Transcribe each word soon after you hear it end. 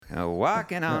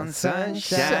Walking on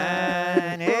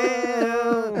sunshine.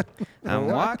 Ew. I'm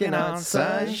walking on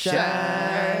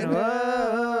sunshine.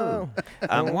 Whoa.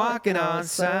 I'm walking on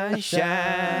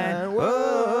sunshine.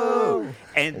 Whoa.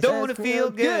 And don't it feel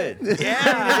good?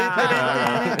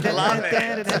 Yeah. Love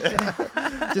it.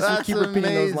 Just keep repeating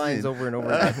those lines over and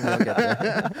over again. We'll get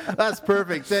there. That's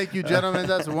perfect. Thank you, gentlemen.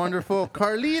 That's wonderful.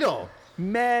 Carlito,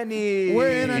 Manny.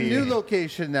 we're in a new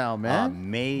location now, man.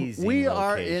 Amazing. We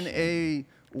are in a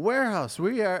warehouse.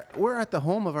 We're at the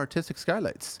home of Artistic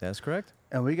Skylights. That's correct.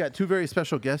 And we got two very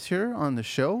special guests here on the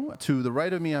show. To the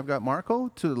right of me, I've got Marco.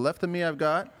 To the left of me, I've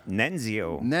got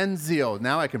Nenzio.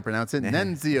 Now I can pronounce it.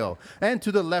 Nenzio. And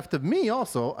to the left of me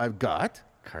also, I've got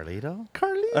Carlito.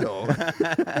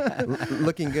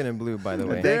 Looking good in blue, by the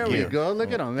way. There Thank we you. go.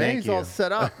 Look at him, man. Thank He's you. all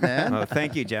set up, man. Well,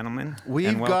 thank you, gentlemen. We've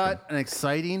and welcome. got an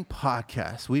exciting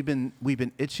podcast. We've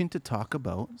been itching to talk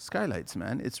about skylights,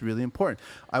 man. It's really important.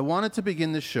 I wanted to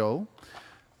begin the show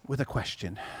with a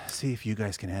question. See if you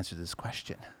guys can answer this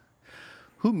question.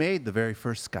 Who made the very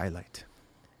first skylight?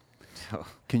 Oh,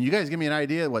 Can you guys give me an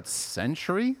idea what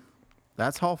century?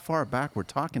 That's how far back we're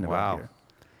talking about wow. here.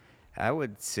 I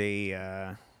would say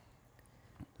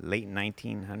late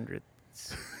 1900s.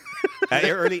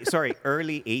 Early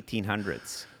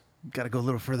 1800s. Got to go a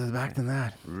little further back than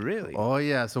that. Really? Oh,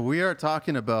 yeah. So we are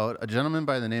talking about a gentleman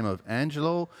by the name of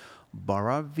Angelo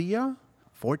Baravia,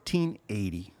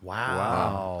 1480.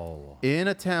 Wow. In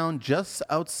a town just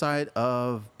outside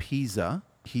of Pisa.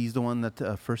 He's the one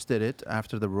that first did it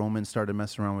after the Romans started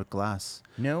messing around with glass.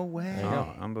 No way.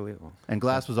 Oh, unbelievable. And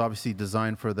glass was obviously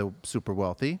designed for the super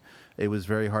wealthy. It was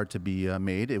very hard to be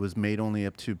made. It was made only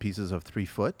up to pieces of 3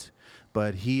 foot,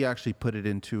 but he actually put it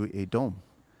into a dome.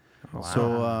 Wow.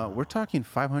 So we're talking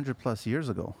 500 plus years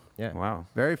ago. Yeah. Wow.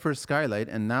 Very first skylight,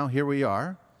 and now here we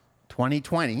are,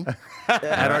 2020,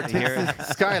 at Artistic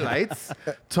Skylights,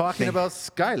 talking about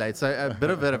skylights. A bit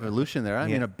of an evolution there. I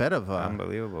mean, a bit of...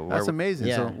 Unbelievable. That's amazing.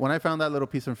 Yeah. So when I found that little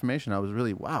piece of information, I was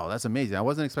really, wow, that's amazing. I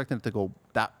wasn't expecting it to go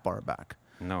that far back.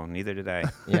 No, neither did I.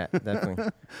 Yeah, definitely.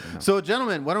 So,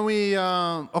 gentlemen, why don't we...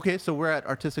 okay, so we're at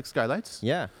Artistic Skylights.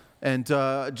 Yeah. And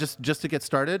just to get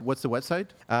started, what's the website?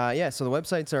 So the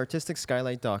website's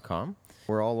artisticskylight.com.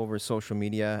 We're all over social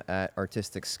media at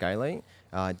Artistic Skylight.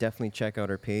 Definitely check out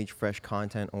our page. Fresh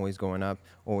content always going up,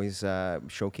 always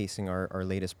showcasing our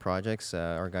latest projects.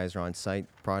 Our guys are on site,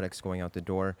 products going out the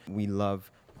door. We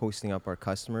love posting up our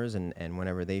customers, and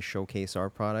whenever they showcase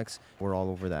our products, we're all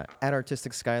over that. At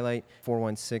Artistic Skylight,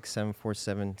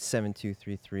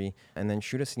 416-747-7233, and then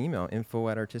shoot us an email,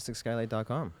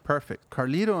 info@artisticskylight.com. Perfect.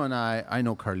 Carlito and I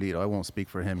know Carlito. I won't speak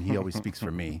for him. He always speaks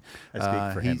for me. I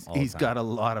speak for him all the He's time. got a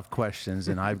lot of questions,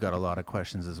 and I've got a lot of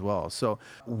questions as well. So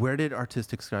where did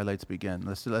Artistic Skylights begin?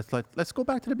 Let's go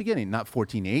back to the beginning. Not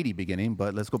 1480 beginning,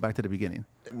 but let's go back to the beginning.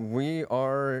 We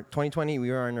are 2020. We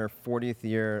are in our 40th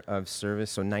year of service.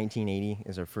 So 1980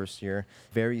 is our first year.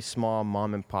 Very small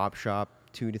mom and pop shop,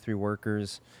 2 to 3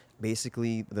 workers.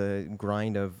 Basically, the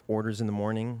grind of orders in the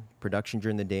morning, production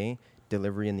during the day,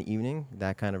 delivery in the evening,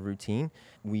 that kind of routine.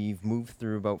 We've moved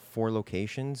through about 4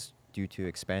 locations due to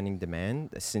expanding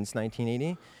demand since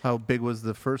 1980. How big was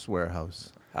the first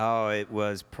warehouse? Oh, it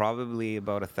was probably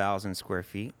about 1,000 square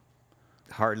feet.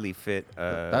 Hardly fit.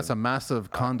 That's a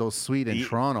massive condo suite in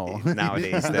Toronto.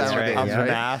 Nowadays, that's right. Nowadays, right?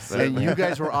 Massive. And you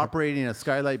guys were operating a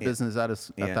skylight business at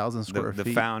 1,000 square the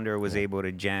feet. founder was able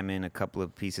to jam in a couple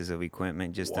of pieces of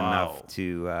equipment, just enough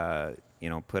to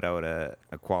put out a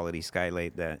quality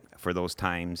skylight that for those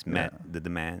times met the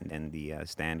demand and the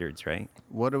standards, right?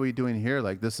 What are we doing here?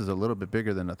 Like, this is a little bit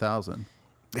bigger than 1,000.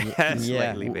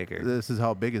 Slightly bigger. This is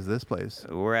how big is this place?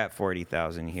 We're at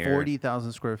 40,000 here.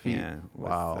 40,000 square feet. Yeah.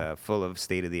 Wow. With, full of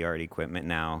state-of-the-art equipment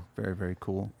now. Very, very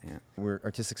cool. Yeah. We're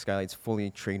Artistic Skylight's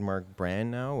fully trademarked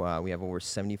brand now. We have over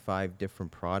 75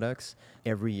 different products.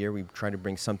 Every year we try to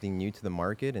bring something new to the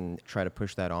market and try to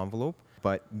push that envelope,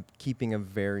 but keeping a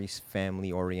very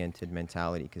family-oriented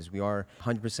mentality because we are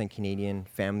 100% Canadian,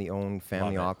 family-owned,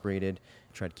 family-operated.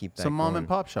 Try to keep that Some mom going. and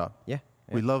pop shop. Yeah.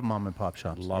 We love mom and pop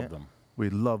shops. Love them. We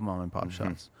love mom and pop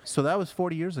shops. So that was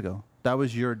 40 years ago. That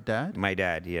was your dad? My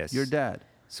dad, yes. Your dad.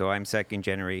 So I'm second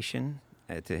generation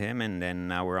to him, and then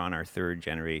now we're on our third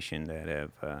generation that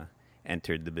have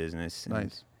entered the business. And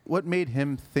Nice. What made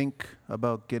him think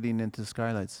about getting into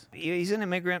skylights? he's an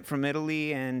immigrant from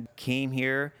Italy and came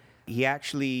here. He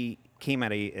actually came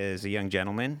as a young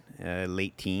gentleman,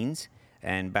 late teens,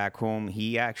 and back home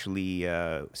he actually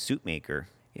suit maker.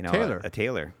 Tailor. A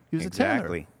tailor. He was a tailor.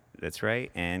 Exactly. That's right.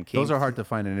 And came Those are hard to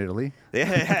find in Italy.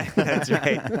 Yeah, that's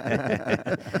right.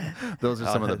 Those are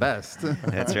some of the best.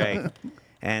 That's right.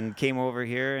 and came over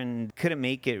here and couldn't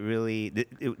make it really.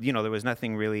 There was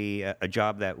nothing really a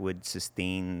job that would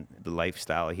sustain the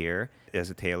lifestyle here as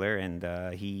a tailor,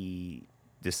 and he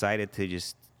decided to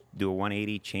just do a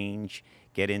 180 change,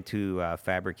 get into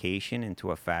fabrication,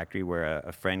 into a factory where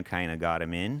a friend kind of got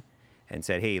him in and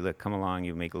said, hey, look, come along,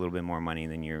 you make a little bit more money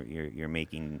than you're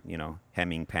making,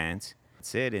 hemming pants.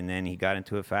 That's it. And then he got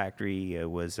into a factory. It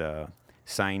was a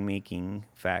sign making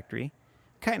factory,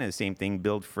 kind of the same thing,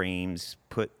 build frames,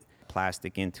 put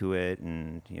plastic into it,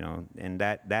 and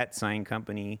that sign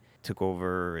company took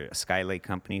over a Skylight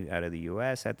company out of the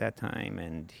US at that time,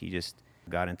 and he just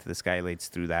got into the Skylights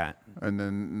through that. And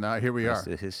then now here we are. That's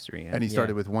the history. Yeah. And he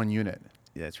started with 1 unit.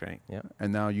 That's right. Yeah.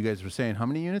 And now you guys were saying how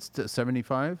many units?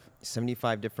 75?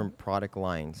 75 different product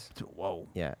lines. Whoa.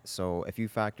 Yeah. So if you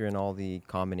factor in all the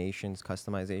combinations,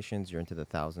 customizations, you're into the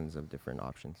thousands of different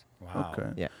options. Wow. Okay.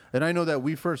 Yeah. And I know that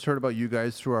we first heard about you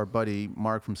guys through our buddy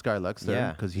Mark from Skylights there,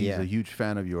 Yeah, because he's yeah. a huge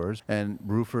fan of yours. And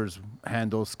roofers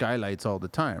handle Skylights all the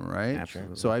time, right?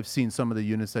 Absolutely. So I've seen some of the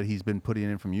units that he's been putting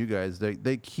in from you guys.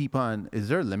 They keep on. Is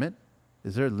there a limit?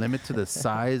 Is there a limit to the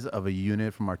size of a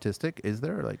unit from Artistic? Is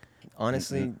there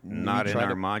Honestly, Not we in try our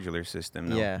to- modular system.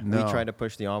 No. Yeah, No. we try to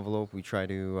push the envelope. We try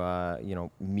to,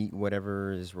 meet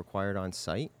whatever is required on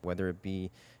site, whether it be,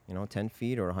 10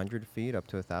 feet or 100 feet up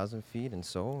to 1,000 feet,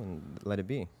 and let it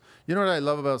be. You know what I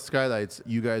love about Skylights?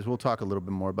 You guys, we'll talk a little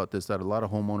bit more about this, that a lot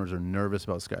of homeowners are nervous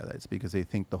about Skylights because they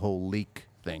think the whole leak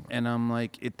thing. And I'm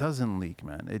like, it doesn't leak,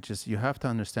 man. You have to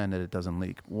understand that it doesn't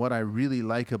leak. What I really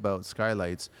like about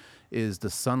Skylights is the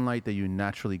sunlight that you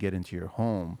naturally get into your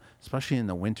home, especially in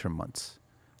the winter months,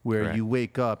 where Correct. you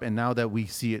wake up, and now that we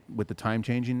see it with the time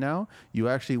changing now, you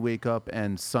actually wake up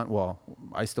and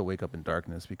I still wake up in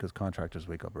darkness because contractors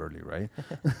wake up early, right?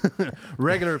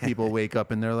 Regular people wake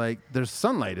up and they're like, there's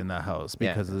sunlight in the house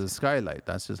because of the skylight.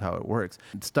 That's just how it works.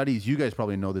 Studies, you guys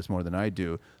probably know this more than I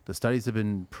do. The studies have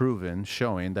been proven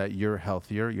showing that you're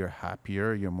healthier, you're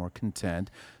happier, you're more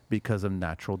content because of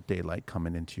natural daylight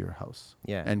coming into your house.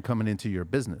 Yeah. And coming into your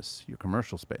business, your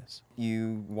commercial space.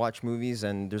 You watch movies,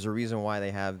 and there's a reason why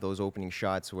they have those opening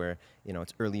shots where,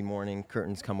 it's early morning,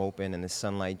 curtains come open, and the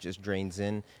sunlight just drains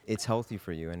in. It's healthy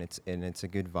for you, and it's a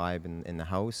good vibe in the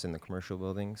house, in the commercial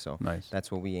building. So Nice.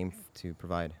 that's what we aim to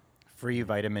provide. Free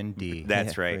vitamin D.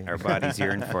 That's Yeah, right. free. Our bodies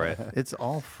yearn for it. It's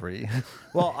all free.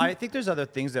 Well, I think there's other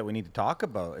things that we need to talk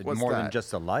about What's more that? than just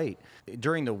the light.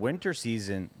 During the winter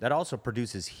season, that also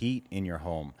produces heat in your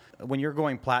home. When you're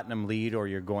going platinum LEED or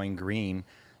you're going green,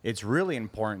 it's really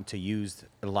important to use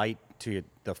the light to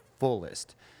the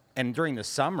fullest. And during the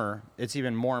summer, it's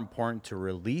even more important to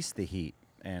release the heat.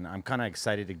 And I'm kind of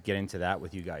excited to get into that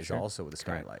with you guys also with the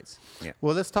Skylights. Yeah.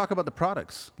 Well, let's talk about the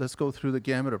products. Let's go through the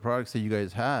gamut of products that you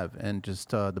guys have and just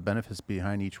the benefits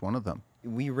behind each one of them.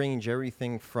 We range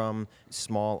everything from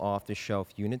small off-the-shelf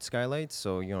unit skylights,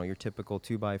 so your typical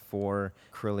 2x4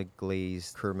 acrylic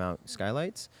glazed curb mount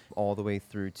skylights, all the way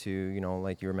through to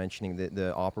like you were mentioning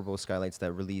the operable skylights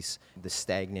that release the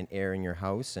stagnant air in your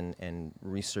house and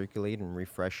recirculate and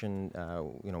refreshen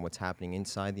what's happening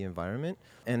inside the environment.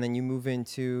 And then you move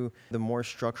into the more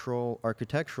structural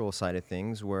architectural side of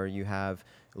things, where you have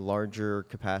larger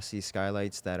capacity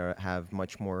skylights that have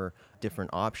much more different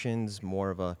options, more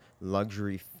of a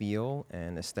luxury feel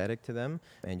and aesthetic to them,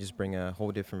 and just bring a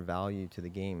whole different value to the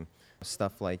game.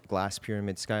 Stuff like glass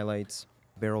pyramid skylights,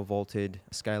 barrel vaulted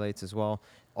skylights as well,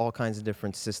 all kinds of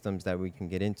different systems that we can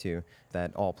get into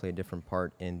that all play a different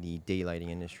part in the daylighting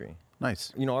industry.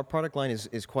 Nice. Our product line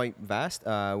is quite vast.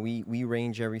 We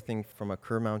range everything from a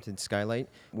curb-mounted skylight,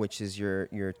 which is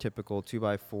your typical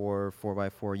 2x4,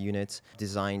 4x4 units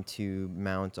designed to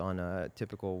mount on a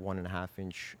typical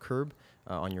 1.5-inch curb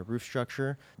on your roof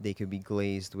structure. They could be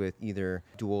glazed with either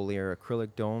dual-layer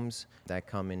acrylic domes that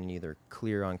come in either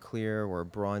clear on clear or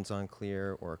bronze on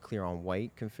clear or clear on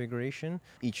white configuration.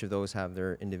 Each of those have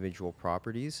their individual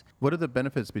properties. What are the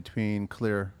benefits between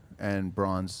clear and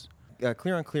bronze?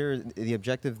 Clear on clear, the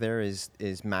objective there is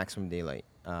maximum daylight.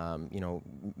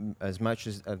 As much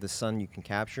as of the sun you can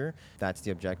capture, that's the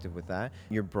objective with that.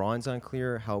 Your bronze on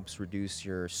clear helps reduce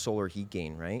your solar heat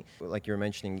gain, right? Like you were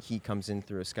mentioning, heat comes in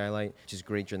through a skylight, which is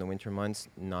great during the winter months,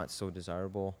 not so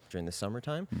desirable during the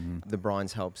summertime. Mm-hmm. The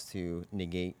bronze helps to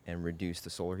negate and reduce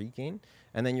the solar heat gain.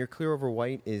 And then your clear over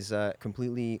white is a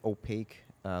completely opaque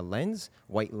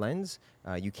white lens.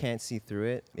 You can't see through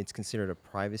it. It's considered a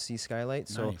privacy skylight.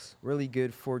 So Nice. really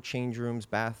good for change rooms,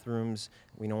 bathrooms.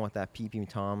 We don't want that peeping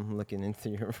Tom looking into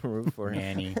your roof or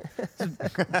Nanny.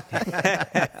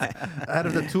 Out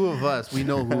of the two of us, we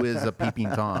know who is a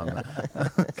peeping Tom.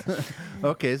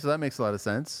 Okay, so that makes a lot of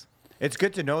sense. It's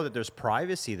good to know that there's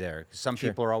privacy there. Some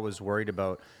Sure. people are always worried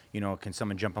about, can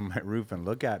someone jump on my roof and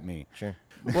look at me? Sure.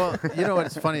 Well, you know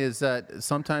what's funny is that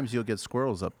sometimes you'll get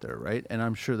squirrels up there, right? And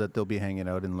I'm sure that they'll be hanging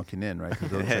out and looking in, right?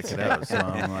 Because they'll check it out. So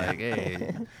I'm like,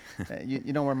 hey,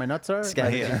 you know where my nuts are?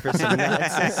 Scavenging for some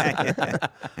nuts.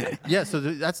 Yeah, so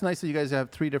that's nice that you guys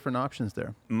have 3 different options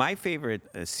there. My favorite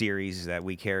series that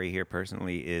we carry here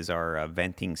personally is our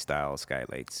venting style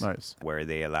skylights, Nice. where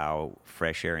they allow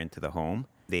fresh air into the home.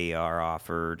 They are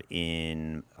offered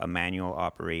in a manual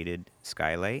operated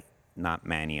skylight, not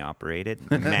operated,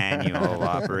 manual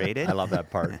operated. I love that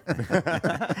part.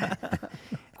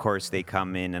 Of course, they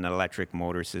come in an electric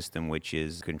motor system, which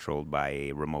is controlled by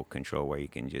a remote control, where you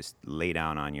can just lay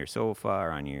down on your sofa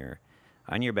or on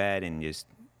your bed and just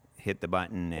hit the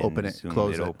button and Open it, soon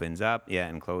close it. opens up,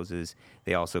 and closes.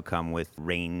 They also come with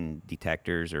rain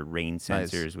detectors or rain Nice.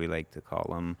 sensors, we like to call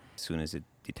them. As soon as it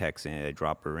detects a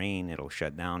drop of rain, it'll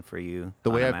shut down for you. The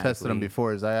way I've tested them automatically.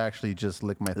 before is I actually just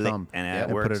lick my thumb and it and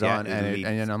put works, it yeah, on, it and leaves.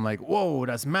 and I'm like, whoa,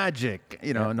 that's magic.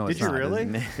 No, Did it's you not.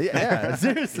 really? Yeah,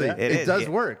 seriously, it does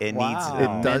work. It Wow. needs It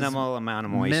a does minimal amount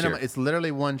of moisture. It's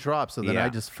literally 1 drop. So then Yeah. I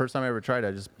just first time I ever tried it,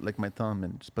 I just licked my thumb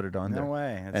and just put it on No there.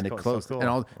 way. That's And cool. it So closed. cool.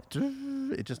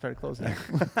 And it just started closing.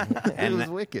 It And was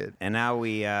wicked. And now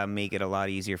we make it a lot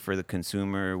easier for the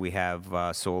consumer. We have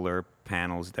solar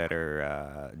panels that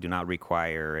are do not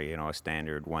require a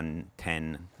standard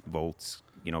 110 volts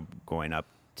going up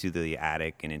to the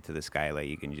attic and into the skylight.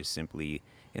 You can just simply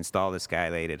install the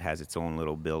skylight. It has its own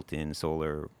little built-in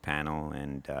solar panel,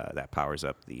 and that powers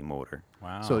up the motor.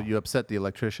 Wow. So you upset the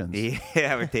electricians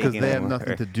Yeah, we're because taking they have them nothing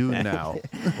over. to do now.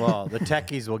 well, the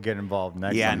techies will get involved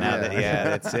next. Yeah, on now that.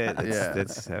 that's it. Yeah.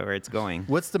 That's where it's going.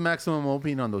 What's the maximum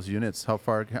opening on those units? How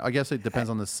far? I guess it depends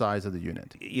on the size of the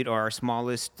unit. Our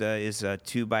smallest is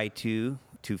 2 by 2,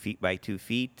 2 feet by 2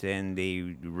 feet, and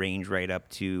they range right up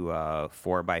to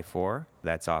 4 by 4.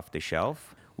 That's off the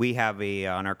shelf. We have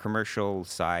on our commercial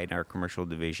side, our commercial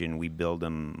division, we build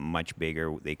them much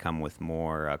bigger. They come with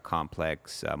more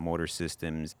complex motor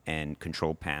systems and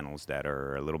control panels that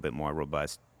are a little bit more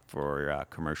robust for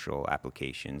commercial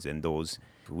applications. And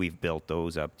we've built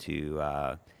those up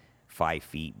to 5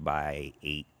 feet by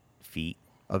 8 feet.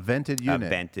 A vented unit. A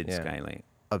vented Yeah. skylight.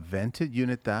 A vented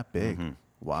unit that big. Mm-hmm.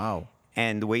 Wow.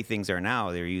 And the way things are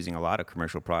now, they're using a lot of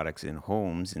commercial products in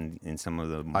homes and in some of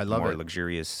the I love more it.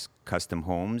 luxurious custom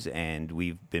homes. And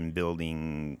we've been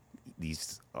building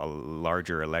these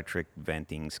larger electric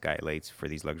venting skylights for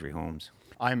these luxury homes.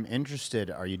 I'm interested.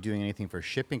 Are you doing anything for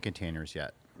shipping containers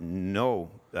yet? No.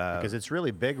 Because it's really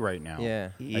big right now. Yeah.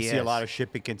 I see a lot of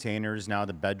shipping containers now.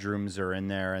 The bedrooms are in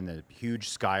there, and the huge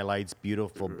skylights,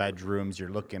 beautiful bedrooms.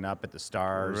 You're looking up at the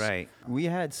stars. Right. We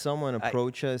had someone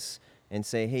approach us and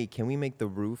say, "Hey, can we make the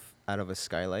roof out of a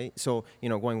skylight?" So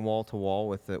going wall to wall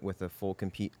with a full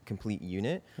complete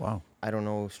unit. Wow. I don't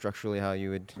know structurally how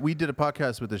you would. We did a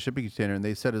podcast with the shipping container, and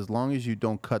they said as long as you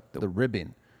don't cut the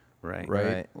ribbon, Right. right?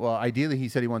 Right. Well, ideally, he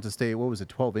said he wants to stay,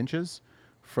 12 inches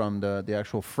from the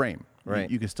actual frame. Right.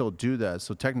 You can still do that.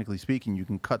 So technically speaking, you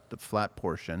can cut the flat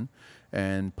portion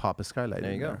and pop a skylight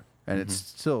There in you go. there. And it's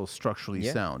still structurally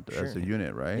Yeah, sound as sure. a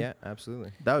unit, right? Yeah,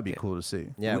 absolutely. That would be cool to see.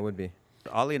 Yeah, it would be.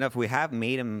 Oddly enough, we have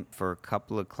made them for a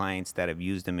couple of clients that have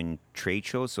used them in trade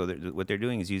shows. So what they're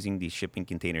doing is using these shipping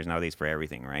containers nowadays for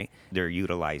everything, right? They're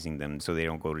utilizing them so they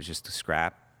don't go to just to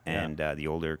scrap. And the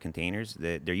older containers,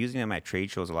 they're using them at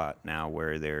trade shows a lot now,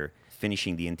 where they're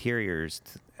finishing the interiors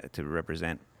to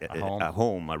represent a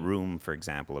home, a room, for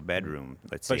example, a bedroom.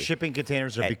 Let's But say. shipping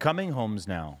containers are becoming homes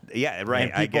now. Yeah, right.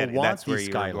 And I people get it. want That's where these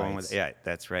you're going skylights. with. Yeah,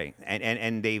 that's right.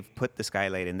 And they've put the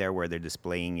skylight in there where they're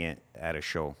displaying it at a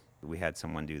show. We had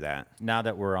someone do that. Now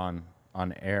that we're on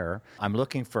air, I'm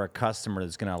looking for a customer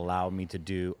that's going to allow me to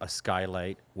do a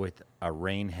skylight with a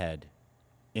rain head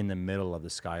in the middle of the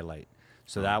skylight.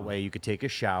 So that way you could take a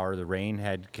shower, the rain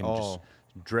head can just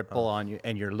dripple on you,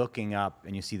 and you're looking up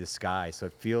and you see the sky. So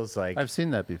it feels like, I've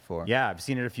seen that before. yeah, I've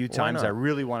seen it a few times. not? I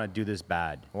really want to do this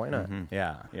bad. Why not?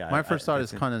 Yeah, yeah. My first thought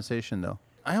is condensation, though.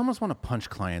 I almost want to punch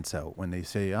clients out when they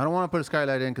say, I don't want to put a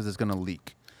skylight in because it's going to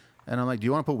leak. And I'm like, do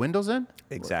you want to put windows in?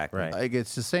 Exactly. Right. Like,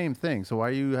 it's the same thing. So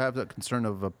why do you have the concern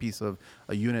of a piece of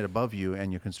a unit above you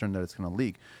and you're concerned that it's going to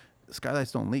leak?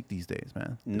 Skylights don't leak these days,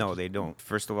 man. No, they don't.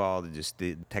 First of all, just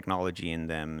the technology in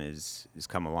them has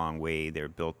come a long way. They're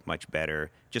built much better,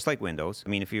 just like windows. I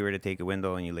mean, if you were to take a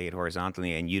window and you lay it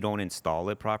horizontally and you don't install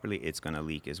it properly, it's going to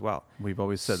leak as well. We've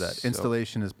always said that. So-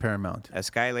 Installation is paramount. A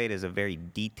skylight is a very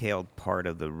detailed part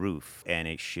of the roof, and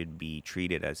it should be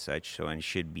treated as such. So, and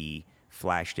should be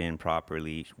flashed in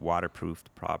properly,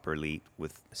 waterproofed properly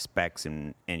with specs,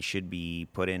 and should be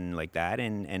put in like that.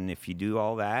 And if you do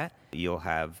all that, you'll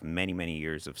have many, many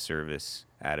years of service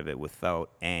out of it without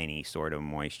any sort of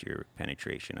moisture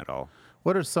penetration at all.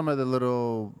 What are some of the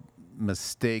little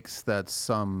mistakes that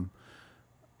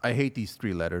I hate these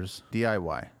three letters,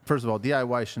 DIY. First of all,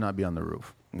 DIY should not be on the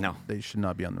roof. No. They should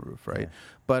not be on the roof, right? Yeah.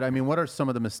 But I mean, what are some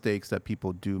of the mistakes that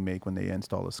people do make when they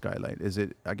install a skylight?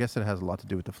 I guess it has a lot to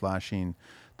do with the flashing,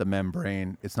 the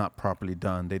membrane. It's not properly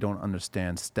done. They don't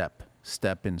understand step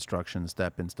instructions,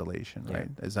 step installation, right?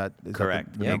 Is that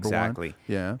correct? the number exactly. one?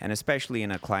 Yeah. And especially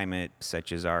in a climate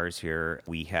such as ours here,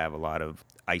 we have a lot of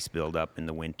ice buildup in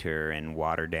the winter and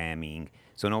water damming.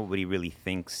 So nobody really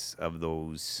thinks of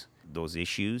those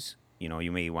issues.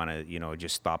 You may want to,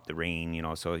 just stop the rain,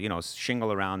 so,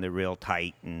 shingle around it real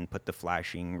tight and put the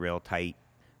flashing real tight,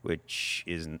 which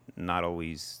is not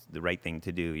always the right thing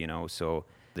to do, So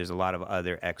there's a lot of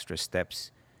other extra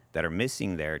steps that are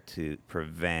missing there to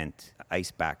prevent ice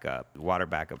backup, water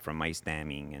backup from ice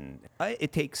damming. And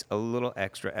it takes a little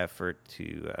extra effort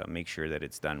to make sure that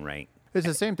it's done right. It's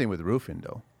the same thing with roofing,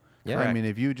 though. Yeah. I mean,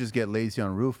 if you just get lazy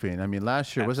on roofing, I mean,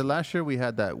 last year we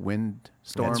had that wind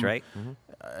storm? That's right. Mm-hmm.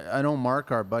 I know Mark,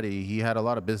 our buddy, he had a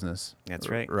lot of business. That's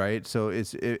right. Right? So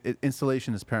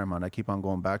installation is paramount. I keep on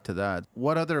going back to that.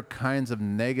 What other kinds of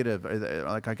negative,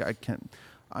 I can't,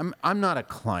 I'm not a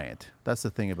client. That's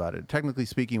the thing about it. Technically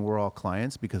speaking, we're all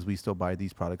clients because we still buy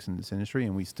these products in this industry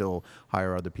and we still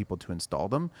hire other people to install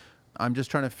them. I'm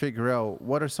just trying to figure out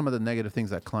what are some of the negative things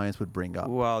that clients would bring up.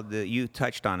 Well, you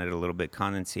touched on it a little bit,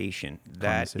 condensation.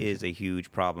 That is a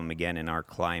huge problem, again, in our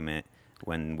climate.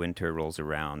 When winter rolls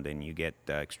around and you get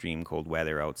extreme cold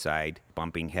weather outside,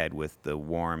 bumping head with the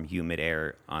warm, humid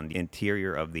air on the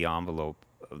interior of the envelope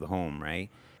of the home, right?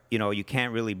 You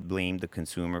can't really blame the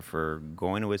consumer for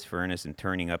going to his furnace and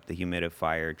turning up the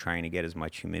humidifier, trying to get as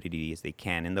much humidity as they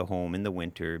can in the home in the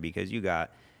winter, because you got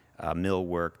mill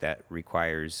work that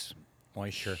requires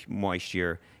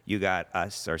moisture. You got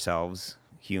ourselves,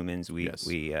 humans, we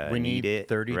need it.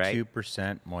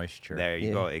 32% moisture. There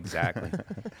you go, exactly.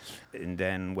 And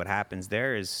then what happens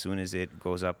there is, as soon as it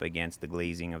goes up against the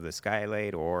glazing of the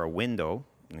skylight or a window,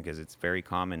 because it's very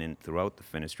common throughout the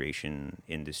fenestration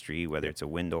industry, whether it's a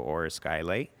window or a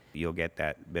skylight, you'll get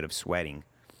that bit of sweating.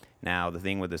 Now, the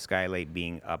thing with the skylight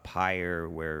being up higher,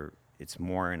 where it's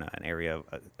more in an area of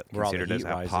where all the considered as heat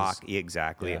a rises. pocket,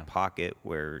 exactly, Yeah. a pocket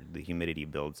where the humidity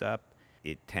builds up,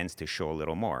 it tends to show a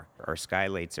little more. Our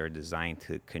skylights are designed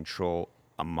to control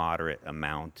a moderate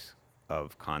amount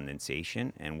of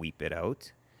condensation and weep it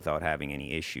out without having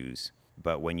any issues.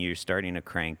 But when you're starting to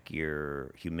crank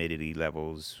your humidity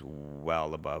levels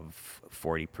well above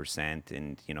 40%,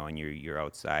 and you're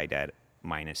outside at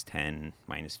 -10,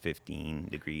 -15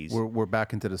 degrees. We're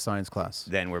back into the science class.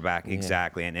 Then we're back,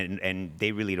 exactly, and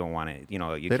they really don't want to. You They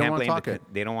don't can't wanna blame talk the, it.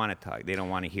 They don't want to talk. They don't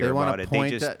want to hear They about want it. to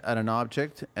point They just at an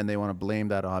object and they want to blame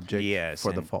that object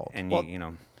for the fault. And Well, you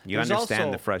there's understand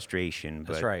also- the frustration.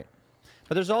 But That's right.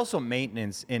 But there's also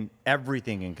maintenance in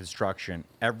everything in construction.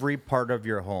 Every part of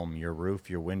your home, your roof,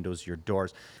 your windows, your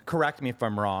doors. Correct me if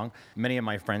I'm wrong. Many of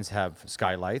my friends have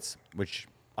skylights, which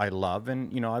I love.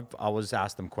 And, I've always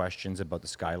asked them questions about the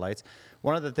skylights.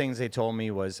 One of the things they told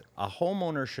me was a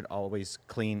homeowner should always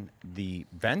clean the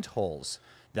vent holes.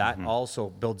 That also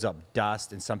builds up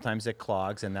dust, and sometimes it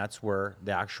clogs, and that's where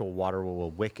the actual water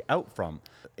will wick out from.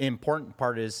 The important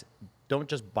part is, don't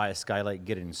just buy a skylight,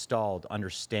 get it installed.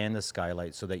 Understand the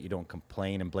skylight so that you don't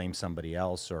complain and blame somebody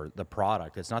else or the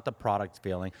product. It's not the product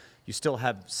failing. You still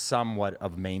have somewhat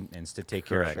of maintenance to take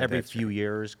care of. Correct. Every That's few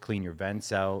years, clean your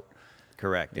vents out.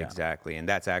 Correct, Yeah. exactly. And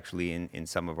that's actually in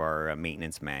some of our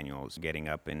maintenance manuals, getting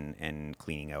up and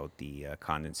cleaning out the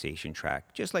condensation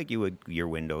track, just like you would your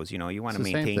windows. You want to It's the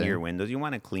same maintain your thing. windows. You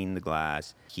want to clean the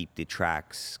glass, keep the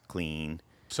tracks clean.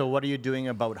 So what are you doing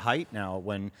about height now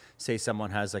when, say, someone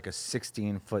has like a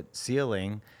 16-foot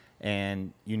ceiling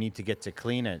and you need to get to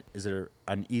clean it? Is there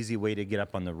an easy way to get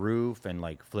up on the roof and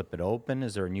like flip it open?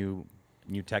 Is there new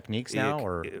techniques now?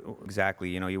 Or Exactly.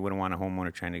 You wouldn't want a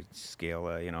homeowner trying to scale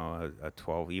a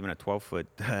 12-foot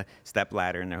step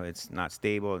ladder, and it's not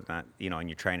stable. It's not, and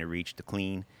you're trying to reach to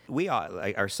clean. We are,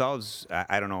 like ourselves,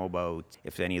 I don't know about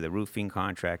if any of the roofing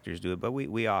contractors do it, but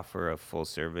we offer a full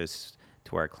service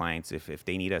to our clients. If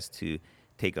they need us to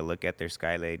take a look at their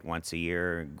skylight once a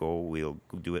year, we'll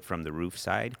do it from the roof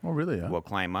side. Oh, really? Yeah. We'll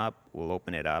climb up, we'll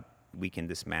open it up, we can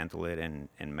dismantle it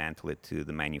and mantle it to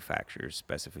the manufacturer's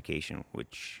specification,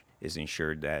 which is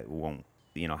ensured that it won't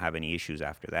have any issues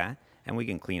after that. and we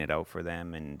can clean it out for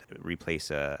them and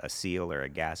replace a seal or a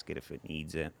gasket if it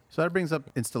needs it. So that brings up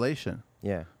installation.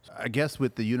 Yeah. I guess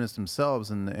with the units themselves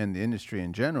and the industry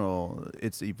in general,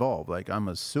 it's evolved. Like, I'm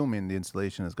assuming the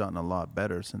installation has gotten a lot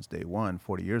better since day one,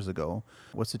 40 years ago.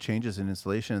 What's the changes in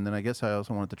installation? And then I guess I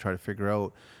also wanted to try to figure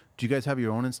out, do you guys have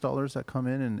your own installers that come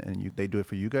in and they do it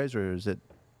for you guys, or is it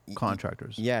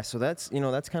contractors? Yeah, so that's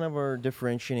that's kind of our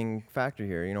differentiating factor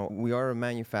here. We are a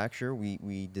manufacturer.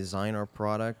 We design our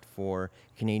product for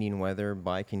Canadian weather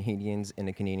by Canadians in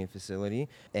a Canadian facility,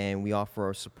 and we offer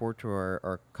our support to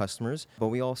our customers, but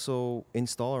we also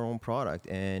install our own product.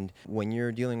 And when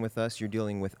you're dealing with us, you're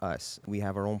dealing with us. We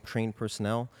have our own trained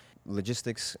personnel,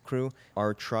 logistics crew,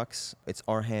 our trucks. It's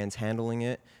our hands handling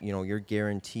it. You're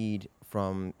guaranteed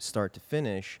from start to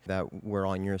finish that we're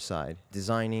on your side,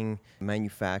 designing,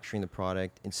 manufacturing the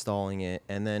product, installing it,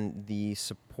 and then the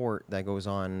support that goes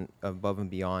on above and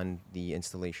beyond the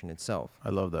installation itself. I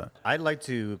love that. I'd like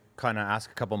to kind of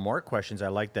ask a couple more questions. I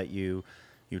like that you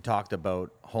talked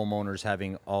about homeowners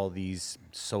having all these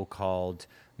so-called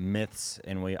myths,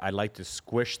 and I'd like to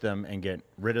squish them and get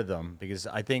rid of them, because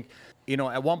I think,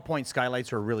 at one point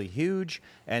Skylights were really huge,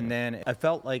 and then I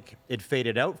felt like it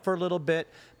faded out for a little bit,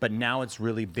 but now it's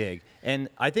really big. And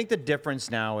I think the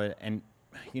difference now, and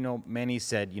Manny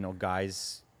said,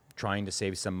 guys trying to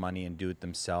save some money and do it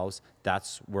themselves,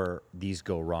 that's where these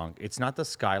go wrong. It's not the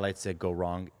skylights that go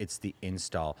wrong, it's the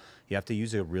install. You have to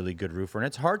use a really good roofer, and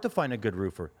it's hard to find a good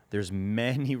roofer. There's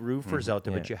many roofers out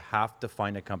there, but you have to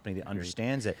find a company that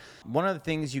understands it. One of the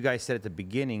things you guys said at the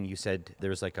beginning, you said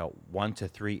there's like a 1 to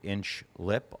 3 inch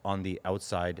lip on the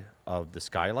outside of the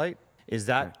skylight. Is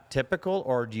that typical,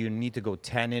 or do you need to go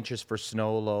 10 inches for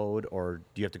snow load, or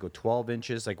do you have to go 12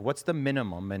 inches? Like, what's the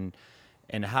minimum,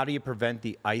 and how do you prevent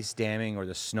the ice damming or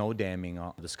the snow damming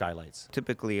on the skylights?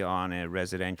 Typically on a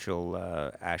residential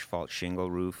asphalt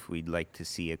shingle roof, we'd like to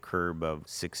see a curb of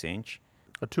 6 inch.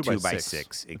 A 2 by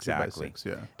 6. Exactly. 2 by 6,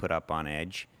 yeah. Put up on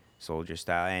edge, soldier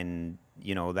style, and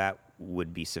that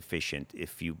would be sufficient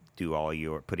if you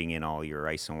do putting in all your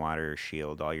ice and water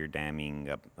shield, all your damming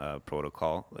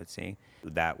protocol, let's say.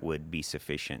 That would be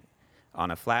sufficient. On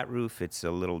a flat roof, it's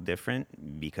a little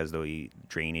different because the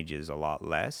drainage is a lot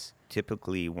less.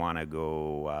 Typically want to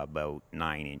go about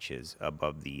 9 inches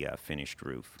above the finished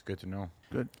roof. Good to know.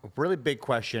 Good. A really big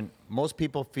question. Most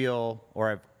people feel,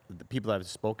 or the people I've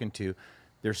spoken to,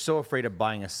 they're so afraid of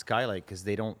buying a skylight because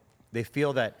they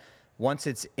feel that once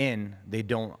it's in, they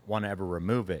don't want to ever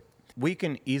remove it. We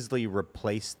can easily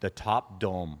replace the top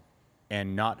dome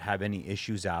and not have any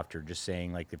issues after, just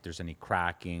saying like if there's any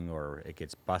cracking or it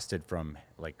gets busted from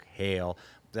like hail.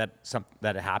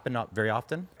 That happen not very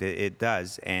often? It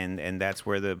does, and that's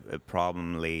where the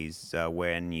problem lays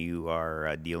when you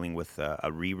are dealing with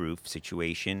a re-roof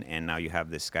situation, and now you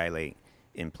have this skylight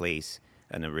in place,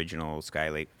 an original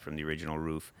skylight from the original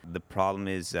roof. The problem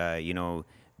is, the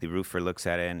roofer looks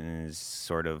at it and is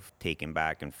sort of taken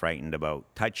back and frightened about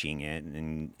touching it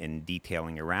and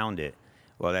detailing around it.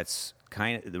 Well, that's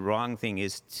kind of the wrong thing,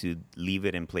 is to leave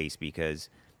it in place, because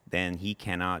then he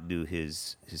cannot do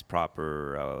his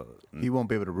proper. He won't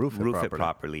be able to roof it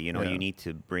properly. You need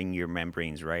to bring your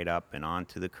membranes right up and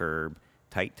onto the curb,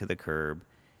 tight to the curb,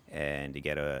 and to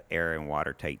get a air and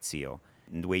water tight seal.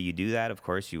 And the way you do that, of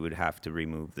course, you would have to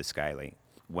remove the skylight.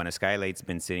 When a skylight's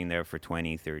been sitting there for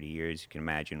 20, 30 years, you can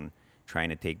imagine trying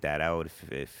to take that out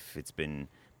if it's been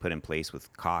put in place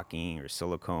with caulking or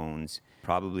silicones,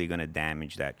 probably going to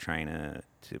damage that, trying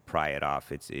to pry it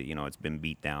off. It's been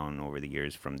beat down over the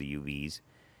years from the UVs.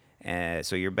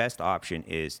 So your best option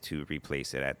is to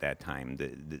replace it at that time.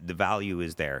 The value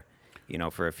is there,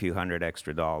 for a few $100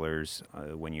 extra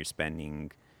when you're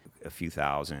spending a few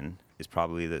thousand, is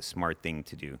probably the smart thing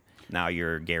to do. Now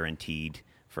you're guaranteed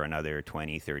for another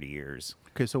 20, 30 years.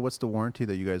 Okay, so what's the warranty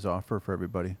that you guys offer for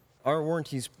everybody? Our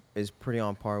warranty is pretty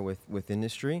on par with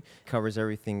industry. Covers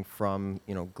everything from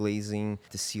glazing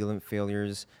to sealant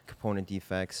failures, component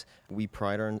defects. We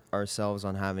pride ourselves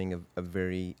on having a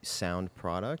very sound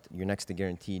product. You're next to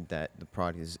guaranteed that the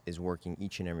product is working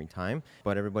each and every time.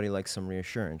 But everybody likes some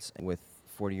reassurance. With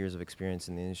 40 years of experience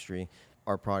in the industry,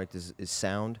 our product is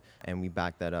sound, and we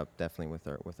back that up definitely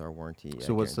with our warranty.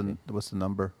 So what's the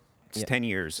number? It's 10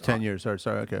 years. 10 years. Sorry.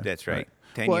 Okay. That's right.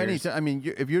 10 well, years.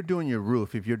 if you're doing your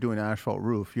roof, if you're doing asphalt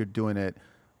roof, you're doing it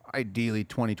ideally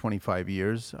 20, 25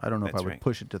 years. I don't know if I would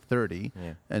push it to 30.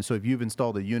 Yeah. And so if you've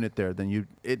installed a unit there, then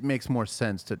it makes more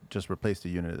sense to just replace the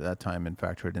unit at that time and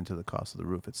factor it into the cost of the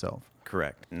roof itself.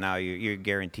 Correct. Now you're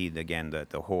guaranteed, again,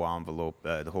 that the whole envelope,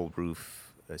 the whole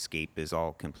roof escape is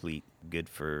all complete, good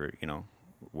for,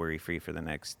 worry-free for the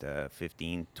next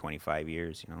 15, 25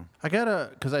 years,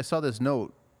 because I saw this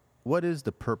note what is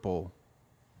the purple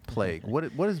plague?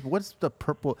 What's the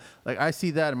purple? Like, I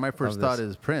see that, and my first thought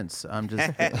is Prince. I'm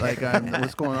just like,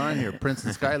 what's going on here? Prince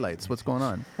and Skylights. What's going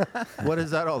on? What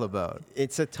is that all about?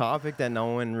 It's a topic that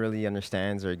no one really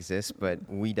understands or exists, but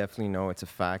we definitely know it's a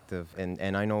fact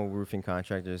and I know roofing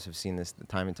contractors have seen this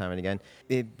time and time and again.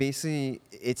 It basically,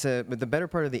 but the better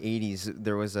part of the 80s,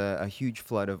 there was a huge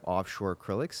flood of offshore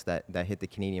acrylics that hit the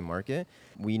Canadian market.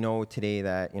 We know today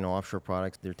that, offshore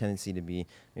products, their tendency to be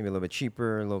maybe a little bit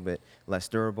cheaper, a little bit less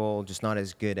durable, just not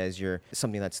as good as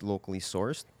something that's locally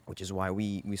sourced, which is why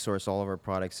we source all of our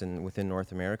products within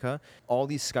North America. All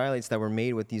these skylights that were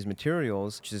made with these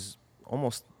materials, which is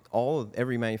almost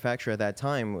every manufacturer at that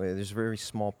time, there's a very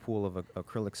small pool of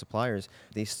acrylic suppliers,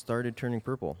 they started turning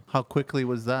purple. How quickly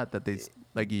was that they,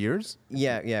 like years?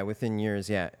 Yeah, within years,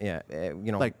 yeah.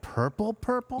 Like purple?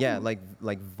 Yeah,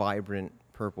 like vibrant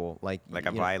purple, like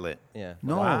a violet. Yeah.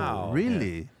 No, Wow.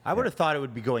 really? I would have thought it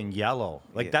would be going yellow.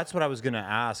 That's what I was going to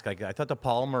ask. Like, I thought the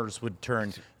polymers would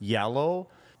turn yellow,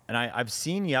 and I've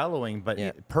seen yellowing, but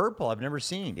purple I've never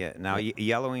seen. Yeah. Now,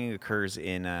 yellowing occurs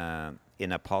in a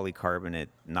polycarbonate,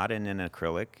 not in an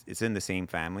acrylic. It's in the same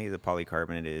family. The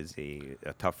polycarbonate is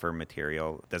a tougher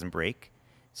material. It doesn't break,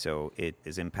 so it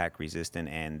is impact resistant,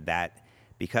 and that,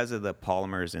 because of the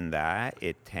polymers in that,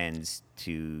 it tends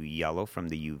to yellow from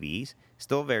the UVs.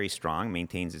 Still very strong,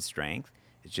 maintains its strength.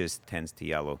 It just tends to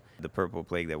yellow. The purple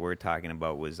plague that we're talking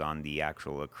about was on the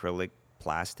actual acrylic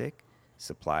plastic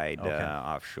supplied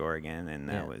offshore again,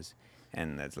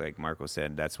 and that's like Marco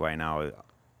said. That's why now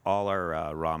all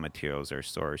our raw materials are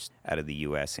sourced out of the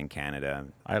U.S. and Canada.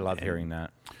 I love hearing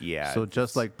that. Yeah. So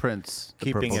just like Prince, the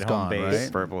Keeping purple's it home gone, base.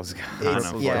 right? Purple's gone,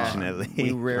 unfortunately.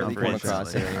 We rarely come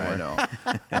across it anymore.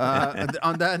 I know.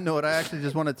 On that note, I actually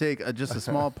just want to take just a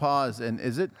small pause. And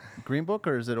is it Green Book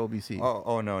or is it OBC?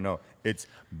 Oh no. It's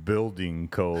building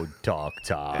code talk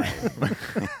time.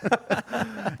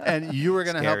 And you were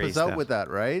going to help Scary us out stuff. with that,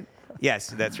 right? Yes,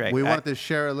 that's right. We wanted to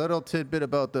share a little tidbit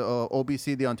about the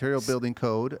OBC, the Ontario Building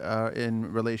Code,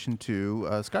 in relation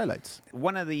to skylights.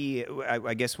 One of the,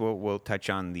 I guess we'll touch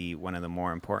on one of the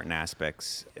more important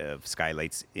aspects of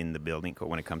skylights in the building code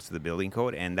when it comes to the building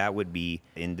code, and that would be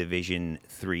in Division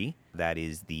 3. That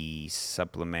is the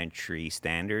supplementary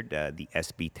standard, the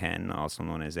SB10, also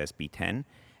known as SB10,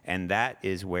 and that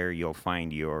is where you'll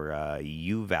find your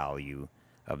U value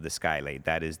of the skylight.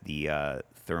 That is the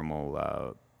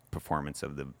thermal performance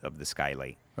of the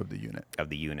skylight Of the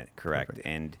unit. Correct. Perfect.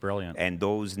 And Brilliant. And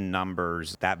those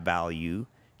numbers, that value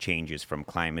changes from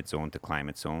climate zone to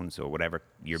climate zone. So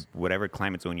whatever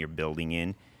climate zone you're building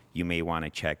in, you may want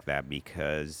to check that,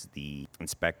 because the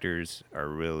inspectors are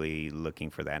really looking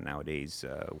for that nowadays.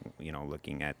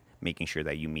 Looking at making sure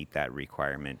that you meet that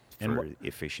requirement for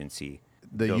efficiency.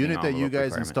 The building unit that you envelope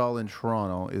guys requirement. install in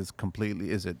Toronto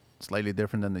is it slightly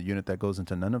different than the unit that goes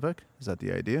into Nunavut? Is that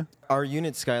the idea? Our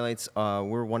unit skylights,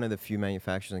 we're one of the few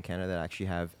manufacturers in Canada that actually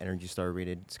have Energy Star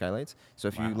rated skylights. So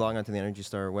if you log onto the Energy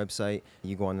Star website,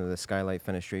 you go onto the skylight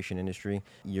fenestration industry,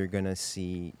 you're going to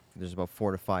see there's about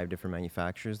 4 to 5 different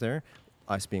manufacturers there,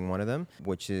 us being one of them,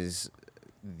 which is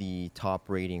the top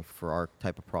rating for our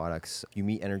type of products. You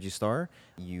meet Energy Star,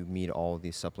 you meet all of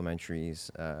these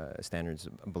supplementaries standards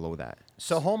below that.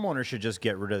 So homeowners should just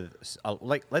get rid of,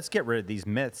 let's get rid of these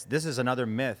myths. This is another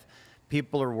myth.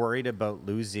 People are worried about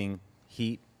losing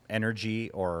heat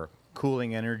energy or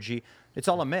cooling energy. It's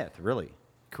all a myth, really.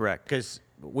 Correct. Because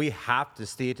we have to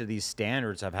stay to these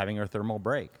standards of having our thermal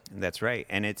break. That's right.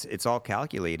 And it's all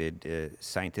calculated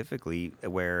scientifically,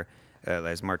 where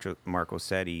as Marco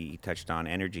said, he touched on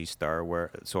Energy Star.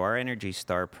 So our Energy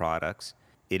Star products,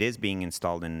 it is being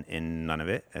installed in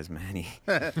Nunavut, as many.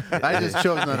 I just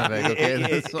chose Nunavut.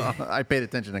 Okay, so I paid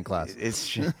attention in class.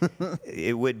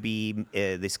 It would be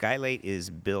the skylight is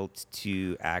built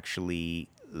to actually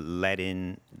let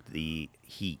in the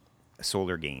heat,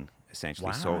 solar gain, essentially.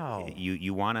 Wow. So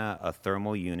you want a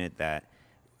thermal unit that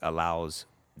allows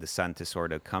the sun to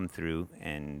sort of come through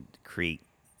and create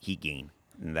heat gain.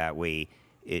 And that way,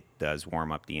 it does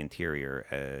warm up the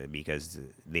interior because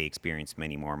they experience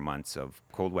many more months of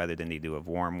cold weather than they do of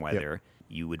warm weather. Yep.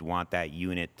 You would want that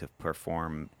unit to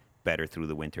perform better through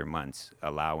the winter months,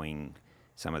 allowing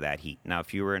some of that heat. Now,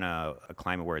 if you were in a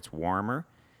climate where it's warmer,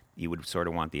 you would sort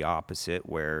of want the opposite,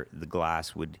 where the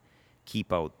glass would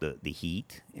keep out the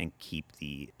heat and keep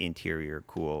the interior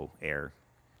cool air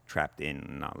trapped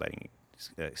in, not letting it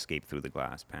escape through the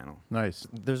glass panel. Nice.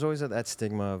 There's always that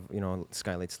stigma of,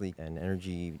 skylights leak and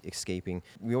energy escaping.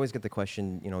 We always get the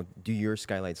question, do your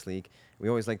skylights leak? We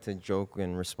always like to joke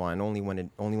and respond only when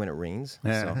it rains.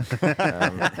 Yeah. So,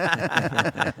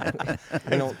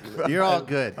 You're all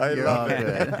good. You're all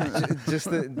good. just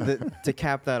to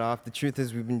cap that off, the truth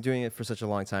is we've been doing it for such a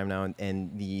long time now,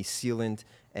 and the sealant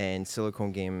and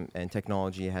silicone game and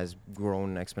technology has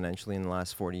grown exponentially in the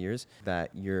last 40 years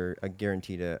that you're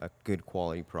guaranteed a good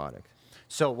quality product.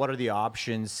 So what are the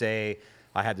options? Say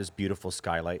I had this beautiful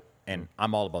skylight, and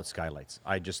I'm all about skylights.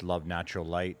 I just love natural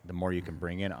light. The more you can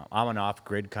bring in, I'm an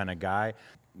off-grid kind of guy.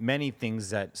 Many things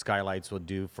that skylights will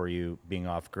do for you being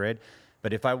off-grid.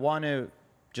 But if I want to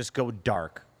just go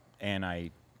dark and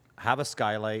I have a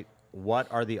skylight, what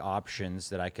are the options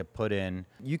that I could put in?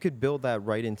 You could build that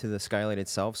right into the skylight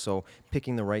itself. So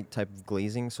picking the right type of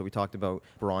glazing. So we talked about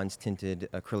bronze tinted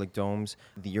acrylic domes.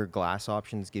 Your glass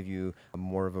options give you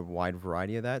more of a wide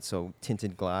variety of that. So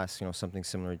tinted glass, something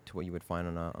similar to what you would find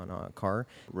on a car.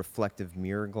 Reflective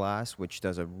mirror glass, which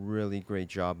does a really great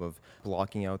job of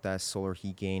blocking out that solar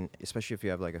heat gain, especially if you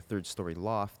have like a 3rd-story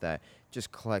loft that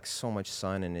just collects so much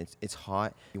sun and it's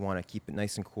hot. You want to keep it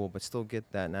nice and cool, but still get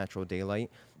that natural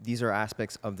daylight. These are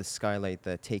aspects of the skylight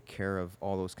that take care of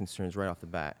all those concerns right off the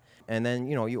bat. And then,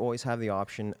 you always have the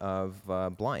option of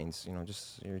blinds,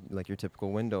 just your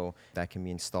typical window that can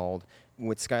be installed.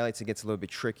 With skylights, it gets a little bit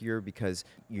trickier because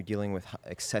you're dealing with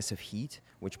excessive heat,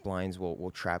 which blinds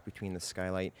will trap between the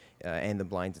skylight and the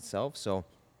blinds itself. So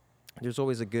there's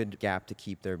always a good gap to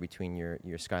keep there between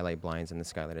your skylight blinds and the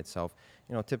skylight itself.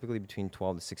 Typically between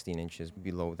 12 to 16 inches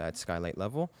below that skylight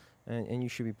level, and you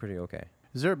should be pretty okay.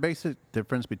 Is there a basic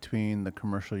difference between the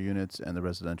commercial units and the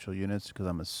residential units? Because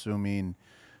I'm assuming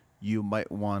you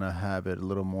might want to have it a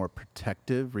little more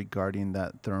protective regarding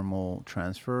that thermal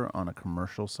transfer on a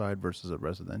commercial side versus a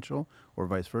residential, or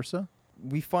vice versa?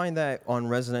 We find that on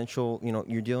residential,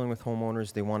 you're dealing with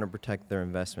homeowners, they want to protect their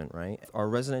investment, right? Our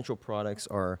residential products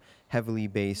are heavily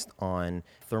based on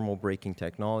thermal braking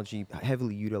technology,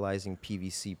 heavily utilizing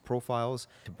PVC profiles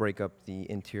to break up the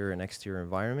interior and exterior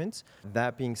environments.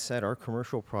 That being said, our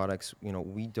commercial products,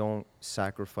 we don't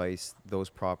sacrifice those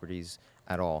properties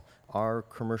at all. Our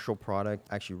commercial product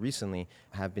actually recently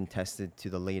have been tested to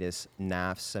the latest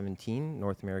NAF 17,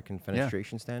 North American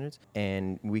Fenestration Standards,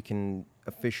 and we can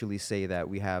officially say that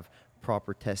we have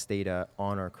proper test data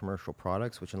on our commercial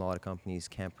products, which a lot of companies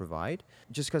can't provide.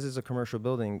 Just because it's a commercial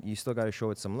building, you still got to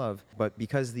show it some love. But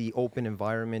because the open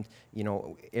environment,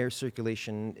 air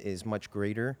circulation is much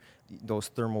greater, those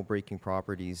thermal braking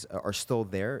properties are still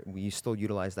there. We still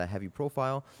utilize that heavy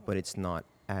profile, but it's not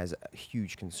as a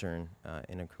huge concern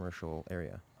in a commercial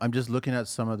area. I'm just looking at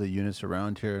some of the units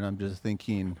around here, and I'm just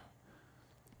thinking,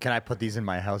 Can I put these in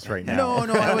my house right now?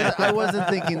 no, I wasn't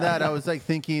thinking that. I was like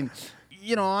thinking,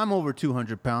 I'm over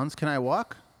 200 pounds. Can I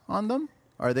walk on them?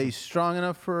 Are they strong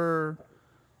enough for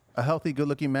a healthy,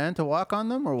 good-looking man to walk on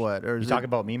them, or what? Or You talk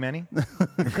about me, Manny?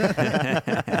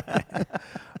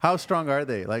 how strong are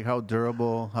they? Like how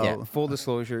durable? How? Yeah, full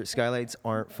disclosure, skylights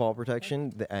aren't fall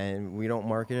protection, and we don't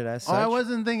market it as such. Oh, I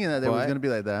wasn't thinking that it was going to be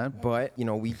like that. But,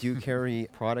 we do carry a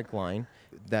product line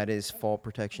that is fall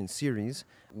protection series.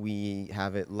 We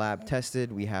have it lab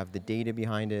tested. We have the data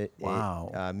behind it.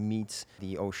 Wow. It meets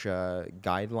the OSHA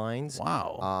guidelines.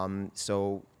 Wow.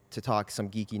 So to talk some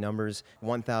geeky numbers,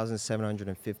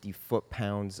 1,750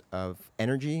 foot-pounds of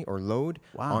energy or load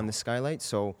on the skylight.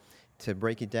 So to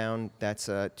break it down, that's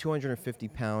a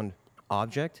 250-pound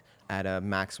object at a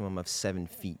maximum of 7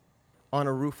 feet. On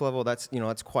a roof level, that's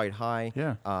quite high.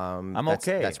 Yeah. I'm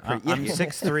okay. That's pretty. I'm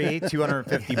 6'3",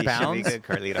 250 You should be pounds. good,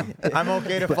 Carlito. I'm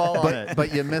okay to fall on it.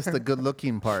 But you missed the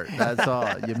good-looking part. That's all.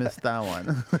 You missed that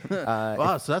one.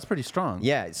 Wow, so that's pretty strong.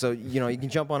 Yeah, so you can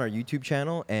jump on our YouTube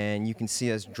channel and you can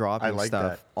see us dropping like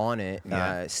stuff that. on it.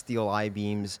 Yeah. Steel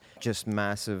I-beams, just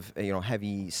massive,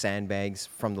 heavy sandbags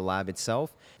from the lab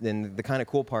itself. Then the kind of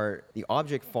cool part, the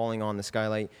object falling on the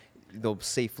skylight, they'll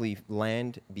safely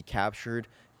land, be captured,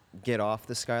 get off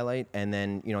the skylight, and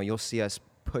then you'll see us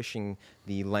pushing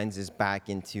the lenses back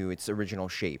into its original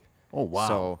shape. Oh, wow.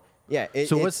 So yeah.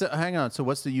 Hang on. So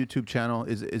what's the YouTube channel?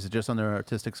 Is it just under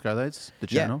Artistic Skylights, the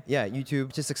channel? Yeah, YouTube,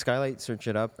 Artistic Skylight, search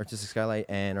it up, Artistic Skylight,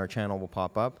 and our channel will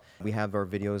pop up. We have our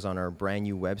videos on our brand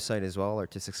new website as well,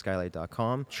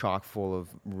 artisticskylight.com, chock full of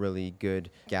really good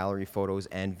gallery photos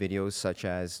and videos, such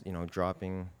as,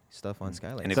 dropping stuff on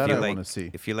Skylights. And if That you I like, wanna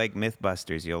see. if you like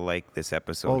MythBusters, you'll like this